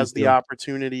somebody has the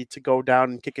opportunity to go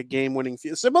down and kick a game-winning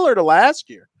field, similar to last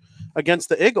year against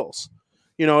the Eagles.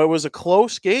 It was a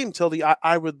close game till the.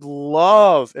 I would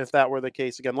love if that were the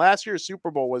case again. Last year's Super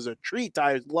Bowl was a treat.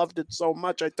 I loved it so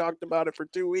much. I talked about it for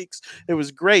 2 weeks. It was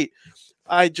great.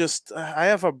 I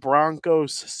have a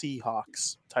Broncos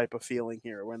Seahawks type of feeling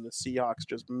here when the Seahawks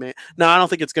just now I don't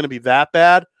think it's going to be that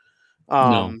bad.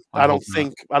 No, I don't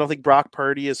think Brock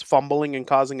Purdy is fumbling and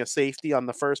causing a safety on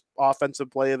the first offensive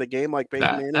play of the game like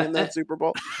Peyton Manning in that Super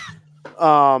Bowl.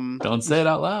 Don't say it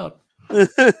out loud.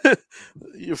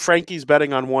 Frankie's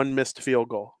betting on one missed field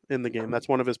goal in the game. That's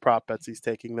one of his prop bets he's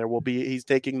taking. He's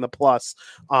taking the plus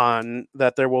on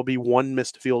that there will be one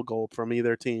missed field goal from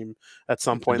either team at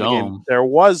some point in the game. There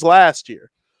was last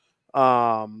year.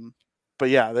 But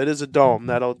yeah, that is a dome.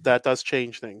 That does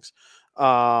change things.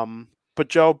 But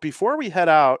Joe, before we head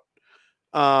out,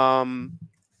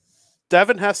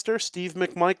 Devin Hester, Steve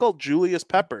McMichael, Julius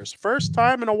Peppers. First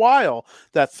time in a while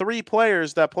that 3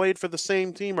 players that played for the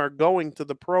same team are going to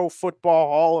the Pro Football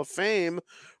Hall of Fame.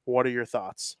 What are your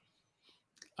thoughts?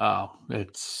 Oh,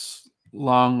 it's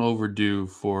long overdue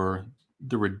for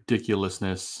the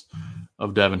ridiculousness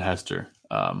of Devin Hester.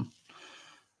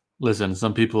 Listen,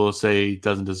 some people will say he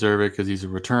doesn't deserve it because he's a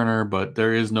returner, but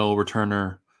there is no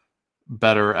returner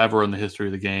better ever in the history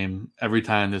of the game. Every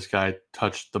time this guy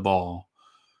touched the ball,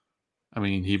 I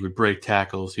mean, he would break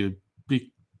tackles.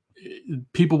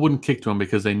 People wouldn't kick to him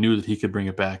because they knew that he could bring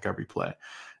it back every play.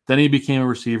 Then he became a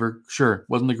receiver. Sure,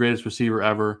 wasn't the greatest receiver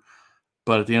ever,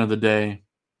 but at the end of the day,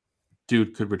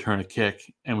 dude could return a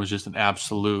kick and was just an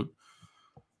absolute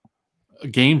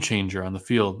game changer on the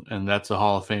field, and that's a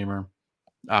Hall of Famer.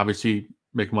 Obviously,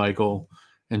 McMichael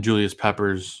and Julius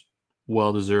Peppers,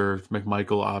 well-deserved.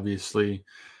 McMichael, obviously,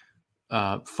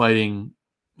 fighting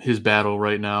his battle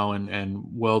right now and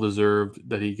well-deserved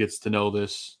that he gets to know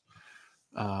this.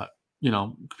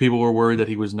 People were worried that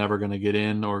he was never going to get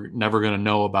in or never going to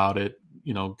know about it.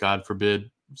 God forbid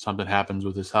something happens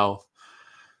with his health.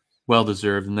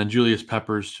 Well-deserved. And then Julius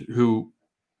Peppers, who,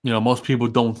 most people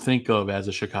don't think of as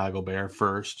a Chicago Bear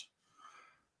first.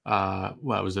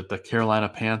 What was it? The Carolina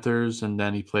Panthers, and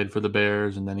then he played for the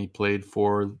Bears, and then he played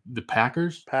for the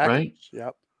Packers, right?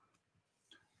 Yep.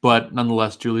 But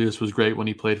nonetheless, Julius was great when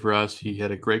he played for us. He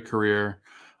had a great career,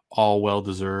 all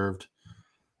well-deserved.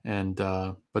 And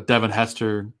but Devin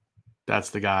Hester,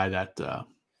 that's the guy that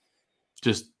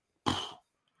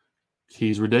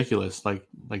he's ridiculous, like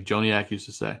Joniak used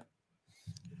to say.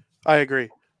 I agree.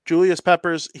 Julius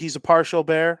Peppers, he's a partial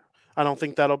Bear. I don't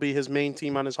think that'll be his main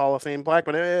team on his Hall of Fame plaque,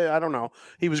 but I don't know.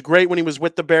 He was great when he was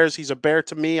with the Bears. He's a Bear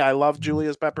to me. I love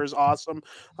Julius Peppers. Awesome.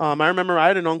 I remember I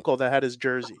had an uncle that had his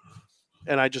jersey.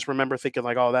 And I just remember thinking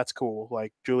like, oh, that's cool.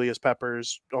 Like Julius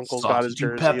Peppers, uncle's got his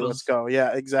jersey. Peppers. Let's go.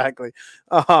 Yeah, exactly.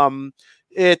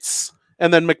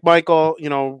 And then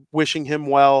McMichael, wishing him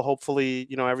well. Hopefully,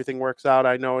 everything works out.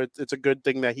 I know it's a good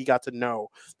thing that he got to know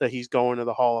that he's going to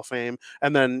the Hall of Fame.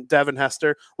 And then Devin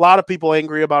Hester, a lot of people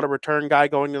angry about a return guy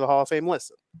going to the Hall of Fame.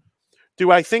 Listen,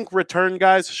 do I think return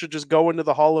guys should just go into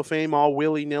the Hall of Fame all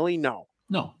willy-nilly? No.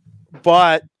 No.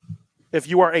 But if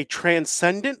you are a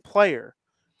transcendent player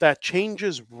that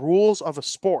changes rules of a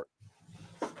sport,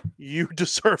 you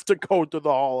deserve to go to the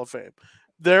Hall of Fame.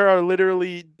 There are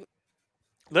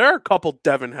a couple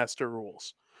Devin Hester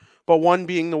rules, but one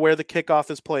being where the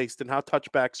kickoff is placed and how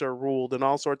touchbacks are ruled and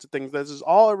all sorts of things. This is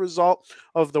all a result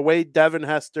of the way Devin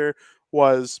Hester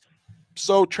was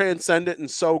so transcendent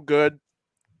and so good,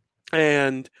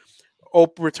 and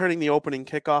returning the opening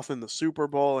kickoff in the Super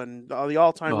Bowl and the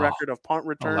all-time record of punt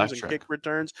returns and kick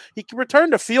returns. He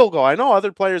returned a field goal. I know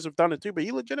other players have done it too, but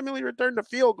he legitimately returned a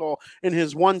field goal in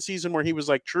his one season where he was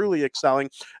like truly excelling.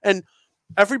 And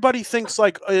everybody thinks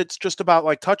like it's just about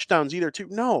like touchdowns either too.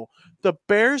 No, the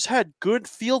Bears had good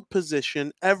field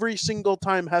position every single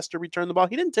time Hester returned the ball.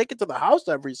 He didn't take it to the house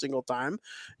every single time.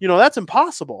 That's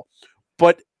impossible.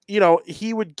 But,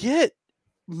 he would get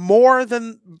more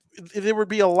than there would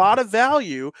be a lot of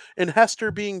value in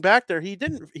Hester being back there. He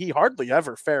hardly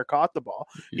ever fair caught the ball.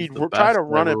 He'd try to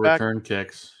run it back. Return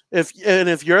kicks.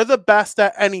 If you're the best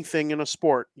at anything in a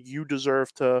sport, you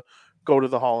deserve to go to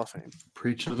the Hall of Fame.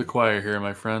 Preach to the choir here,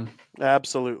 my friend.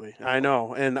 Absolutely. I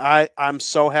know. And I'm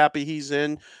so happy he's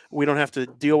in. We don't have to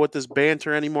deal with this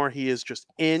banter anymore. He is just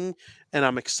in, and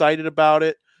I'm excited about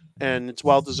it, and it's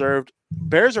well-deserved.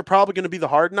 Bears are probably going to be the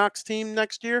Hard Knocks team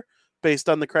next year based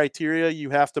on the criteria. You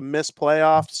have to miss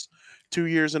playoffs 2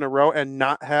 years in a row and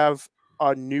not have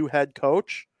a new head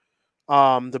coach.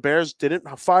 The Bears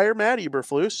didn't fire Matt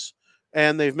Eberflus,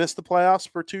 and they've missed the playoffs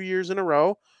for 2 years in a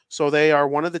row. So they are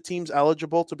one of the teams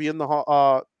eligible to be in the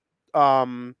Hard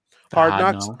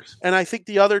Knocks. And I think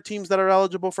the other teams that are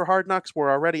eligible for Hard Knocks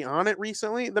were already on it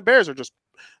recently. The Bears are just,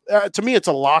 to me, it's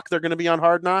a lock. They're going to be on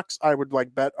Hard Knocks. I would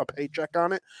bet a paycheck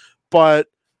on it. But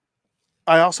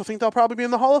I also think they'll probably be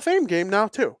in the Hall of Fame game now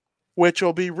too, which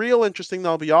will be real interesting.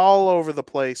 They'll be all over the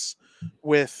place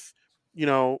with,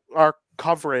 our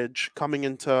coverage coming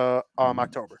into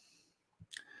October.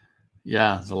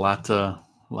 Yeah, there's a lot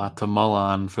to mull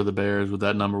on for the Bears with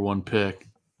that number 1 pick.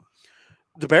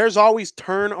 The Bears always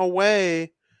turn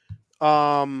away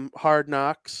Hard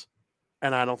Knocks,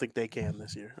 and I don't think they can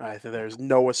this year. I think there's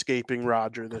no escaping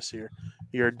Roger this year.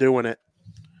 You're doing it.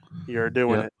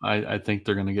 It. I think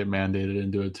they're going to get mandated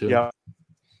into it too. Yeah,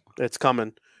 it's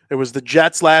coming. It was the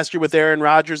Jets last year with Aaron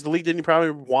Rodgers. The league didn't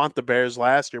probably want the Bears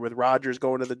last year with Rodgers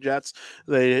going to the Jets.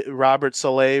 Robert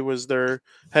Saleh was their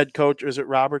head coach. Is it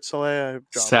Robert Saleh?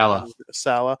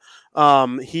 Saleh.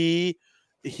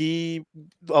 He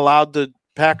allowed the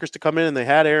Packers to come in, and they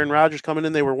had Aaron Rodgers coming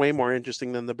in. They were way more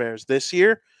interesting than the Bears this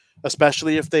year,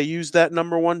 especially if they use that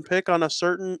number 1 pick on a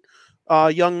certain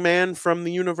young man from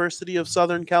the University of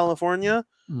Southern California.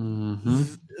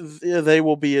 Mm-hmm. They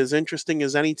will be as interesting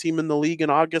as any team in the league in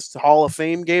August. Hall of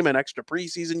Fame game, an extra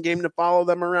preseason game to follow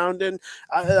them around in.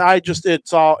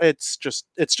 It's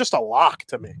just a lock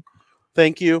to me.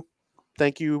 Thank you,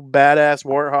 badass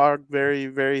Warthog. Very,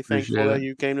 very thankful that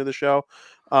you came to the show.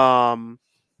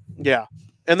 Yeah,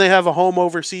 and they have a home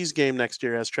overseas game next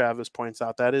year, as Travis points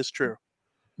out. That is true.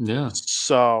 Yeah.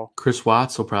 So Chris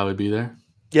Watts will probably be there.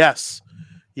 Yes.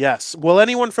 Will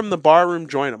anyone from the bar room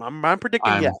join them? I'm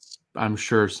predicting yes. I'm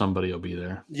sure somebody will be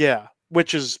there. Yeah,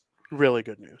 which is really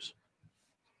good news.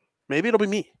 Maybe it'll be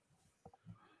me.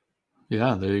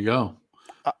 Yeah, there you go.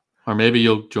 Or maybe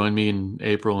you'll join me in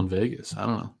April in Vegas. I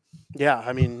don't know. Yeah,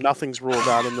 I mean, nothing's ruled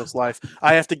out in this life.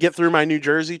 I have to get through my New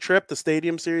Jersey trip, the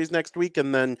Stadium Series next week,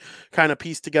 and then kind of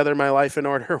piece together my life in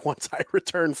order once I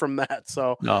return from that.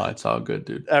 So no, it's all good,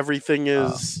 dude. Everything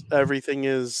is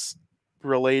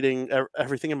relating.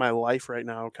 Everything in my life right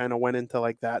now kind of went into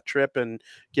like that trip and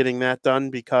getting that done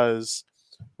because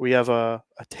we have a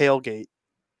tailgate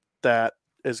that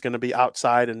is going to be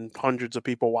outside and hundreds of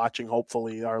people watching,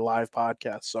 hopefully, our live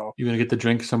podcast. So you going to get to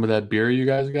drink some of that beer you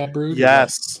guys got brewed?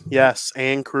 Yes.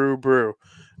 And Crew Brew.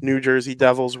 New Jersey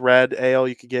Devils Red Ale.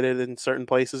 You could get it in certain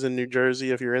places in New Jersey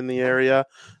if you're in the area.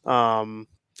 I'm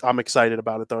excited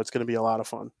about it, though. It's going to be a lot of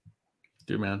fun.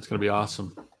 Dude, man, it's going to be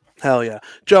awesome. Hell yeah.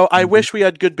 Joe, I wish we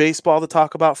had good baseball to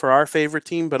talk about for our favorite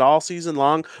team, but all season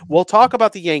long, we'll talk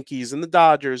about the Yankees and the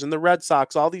Dodgers and the Red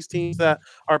Sox, all these teams that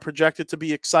are projected to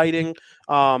be exciting.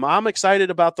 I'm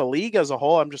excited about the league as a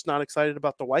whole. I'm just not excited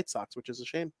about the White Sox, which is a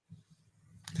shame.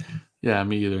 Yeah,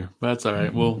 me either. But that's all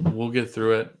right. We'll get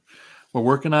through it. We're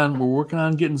working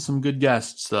on getting some good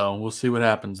guests, though. We'll see what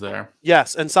happens there.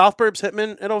 Yes, and South Burbs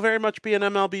Hitman, it'll very much be an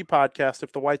MLB podcast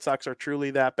if the White Sox are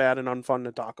truly that bad and unfun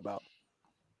to talk about.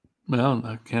 Well,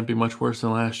 that can't be much worse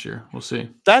than last year. We'll see.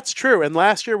 That's true. And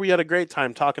last year we had a great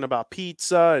time talking about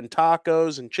pizza and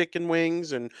tacos and chicken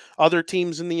wings and other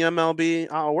teams in the MLB.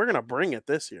 Oh, we're going to bring it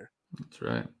this year. That's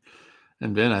right.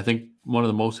 And Ben, I think one of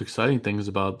the most exciting things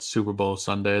about Super Bowl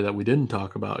Sunday that we didn't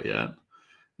talk about yet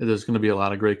There's going to be a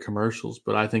lot of great commercials,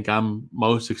 but I think I'm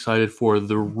most excited for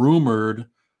the rumored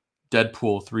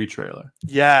Deadpool 3 trailer.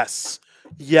 Yes,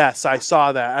 I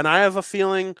saw that, and I have a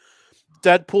feeling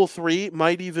Deadpool 3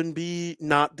 might even be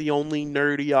not the only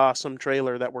nerdy awesome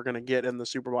trailer that we're going to get in the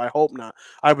Super Bowl. I hope not.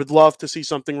 I would love to see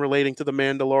something relating to the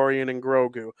Mandalorian and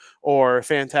Grogu, or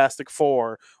Fantastic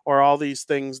Four, or all these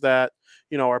things that,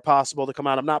 are possible to come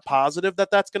out. I'm not positive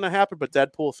that that's going to happen, but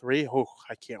Deadpool 3,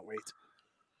 I can't wait.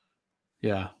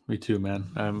 Yeah, me too,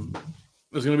 man.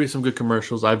 There's going to be some good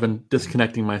commercials. I've been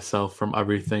disconnecting myself from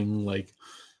everything, like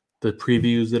the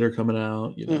previews that are coming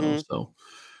out, so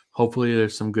hopefully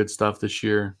there's some good stuff this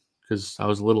year, because I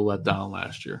was a little let down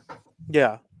last year.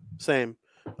 Yeah, same.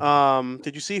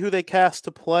 Did you see who they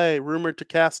rumored to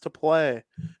cast to play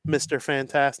Mr.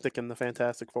 Fantastic in the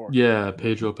Fantastic Four? Yeah,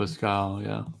 Pedro Pascal,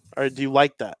 yeah. Or do you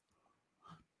like that?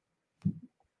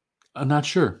 I'm not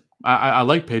sure. I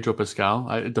like Pedro Pascal.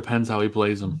 It depends how he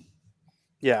plays him.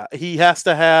 Yeah, he has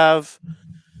to have...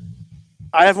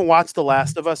 I haven't watched The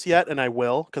Last of Us yet, and I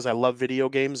will, because I love video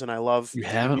games, and I love... You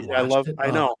haven't watched it?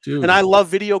 I know. Dude. And I love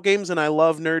video games, and I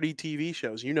love nerdy TV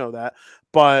shows. You know that.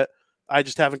 But I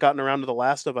just haven't gotten around to The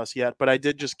Last of Us yet. But I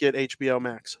did just get HBO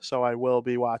Max, so I will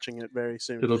be watching it very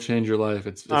soon. It'll change your life.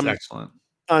 It's excellent.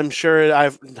 I'm sure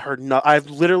I've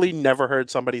literally never heard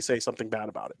somebody say something bad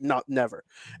about it. Never.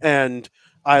 And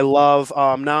I love...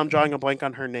 now I'm drawing a blank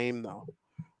on her name, though.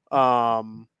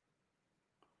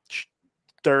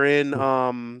 They're in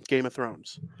Game of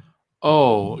Thrones.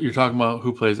 Oh, you're talking about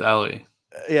who plays Ellie?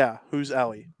 Yeah, who's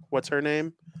Ellie? What's her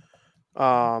name?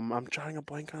 I'm drawing a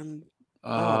blank on...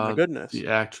 oh my goodness. The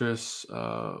actress.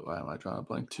 Why am I drawing a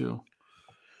blank too?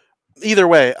 Either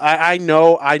way, I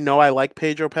know I like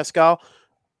Pedro Pascal.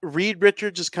 Reed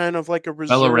Richards is kind of like a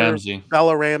reserve.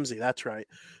 Bella Ramsey, that's right.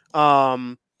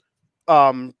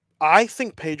 I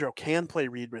think Pedro can play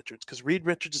Reed Richards, because Reed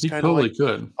Richards is kind of like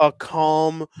a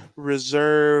calm,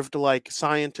 reserved, like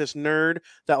scientist nerd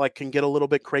that like can get a little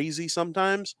bit crazy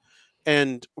sometimes.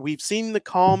 And we've seen the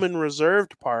calm and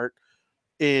reserved part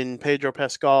in Pedro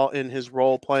Pascal in his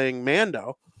role playing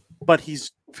Mando, but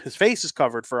his face is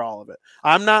covered for all of it.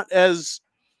 I'm not as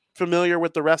familiar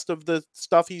with the rest of the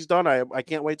stuff he's done. I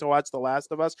can't wait to watch The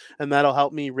Last of Us, and that'll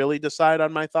help me really decide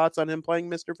on my thoughts on him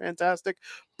playing Mr. Fantastic.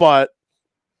 But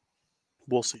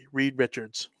we'll see. Reed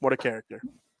Richards, what a character.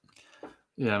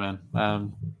 Yeah,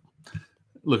 man.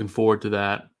 Looking forward to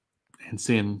that, and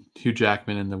seeing Hugh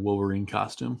Jackman in the Wolverine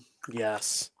costume.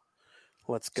 Yes.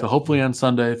 Let's go. So hopefully on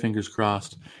Sunday, fingers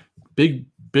crossed. Big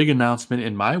announcement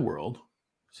in my world,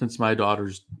 since my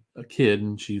daughter's a kid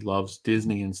and she loves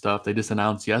Disney and stuff. They just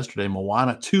announced yesterday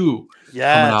Moana 2 coming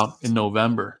out in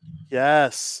November.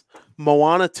 Yes.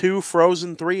 Moana 2,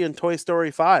 Frozen 3, and Toy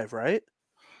Story 5, right?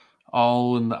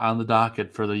 All on the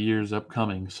docket for the years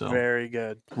upcoming. So very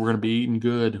good. We're going to be eating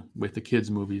good with the kids'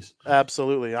 movies.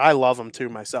 Absolutely. I love them too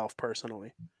myself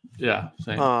personally. Yeah,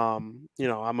 same. I'm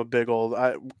a big old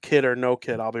kid or no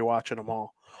kid. I'll be watching them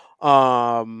all.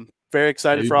 Very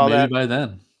excited for all that. Maybe by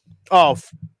then. Oh,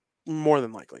 more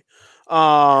than likely.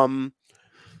 I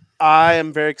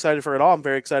am very excited for it all. I'm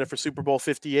very excited for Super Bowl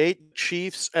 58.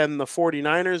 Chiefs and the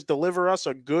 49ers deliver us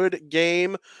a good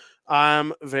game.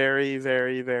 I'm very,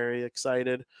 very, very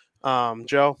excited.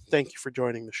 Joe, thank you for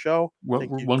joining the show.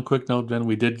 One quick note, Ben.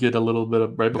 We did get a little bit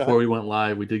of, right before we went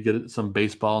live, we did get some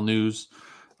baseball news.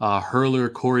 Hurler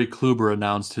Corey Kluber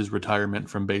announced his retirement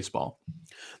from baseball.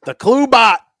 The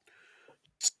Klubot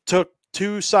took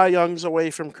 2 Cy Youngs away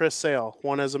from Chris Sale.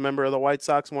 One as a member of the White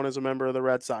Sox, one as a member of the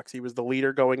Red Sox. He was the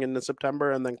leader going into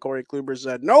September, and then Corey Kluber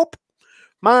said, nope,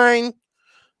 mine.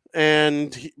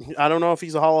 And I don't know if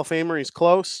he's a Hall of Famer. He's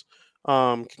close.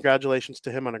 Congratulations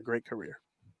to him on a great career.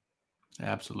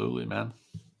 Absolutely, man.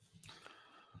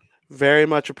 Very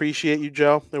much appreciate you,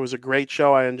 Joe. It was a great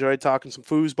show. I enjoyed talking some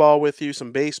foosball with you,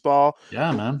 some baseball.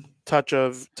 Yeah, man. Touch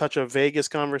of Vegas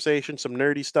conversation, some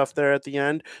nerdy stuff there at the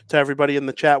end. To everybody in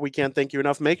the chat, we can't thank you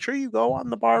enough. Make sure you go on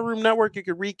the Barroom Network. You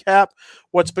could recap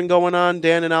what's been going on.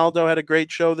 Dan and Aldo had a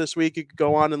great show this week. You could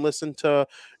go on and listen to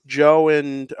Joe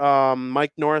and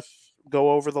Mike North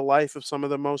go over the life of some of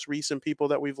the most recent people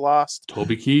that we've lost.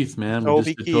 Toby Keith, man.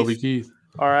 Toby Keith.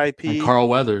 R.I.P. And Carl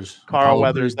Weathers.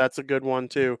 That's a good one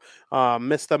too.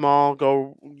 Miss them all.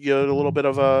 Go get a little bit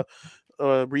of a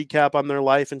recap on their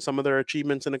life and some of their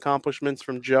achievements and accomplishments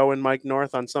from Joe and Mike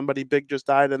North on Somebody Big Just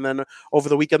Died. And then over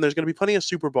the weekend, there's going to be plenty of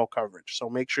Super Bowl coverage. So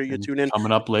make sure you tune in.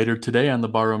 Coming up later today on the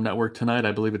Barroom Network tonight,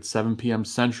 I believe it's 7 p.m.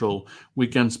 Central,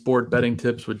 weekend sport betting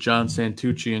tips with John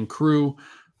Santucci and crew.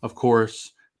 Of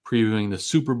course, previewing the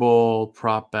Super Bowl,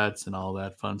 prop bets, and all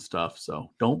that fun stuff. So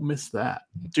don't miss that.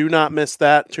 Do not miss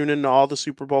that. Tune in to all the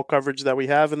Super Bowl coverage that we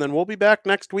have, and then we'll be back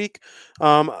next week.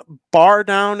 Bar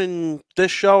Down and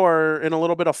this show are in a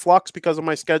little bit of flux because of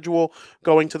my schedule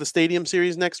going to the Stadium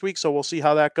Series next week, so we'll see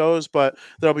how that goes, but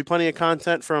there'll be plenty of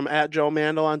content from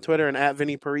 @JoeMandel on Twitter and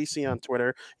 @Vinnie Parisi on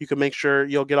Twitter. You can make sure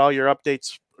you'll get all your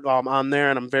updates on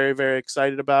there, and I'm very, very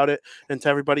excited about it. And to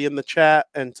everybody in the chat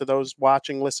and to those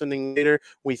watching, listening later,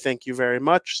 we thank you very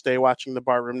much. Stay watching the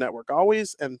Barroom Network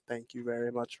always, and thank you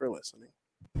very much for listening.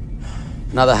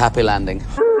 Another happy landing.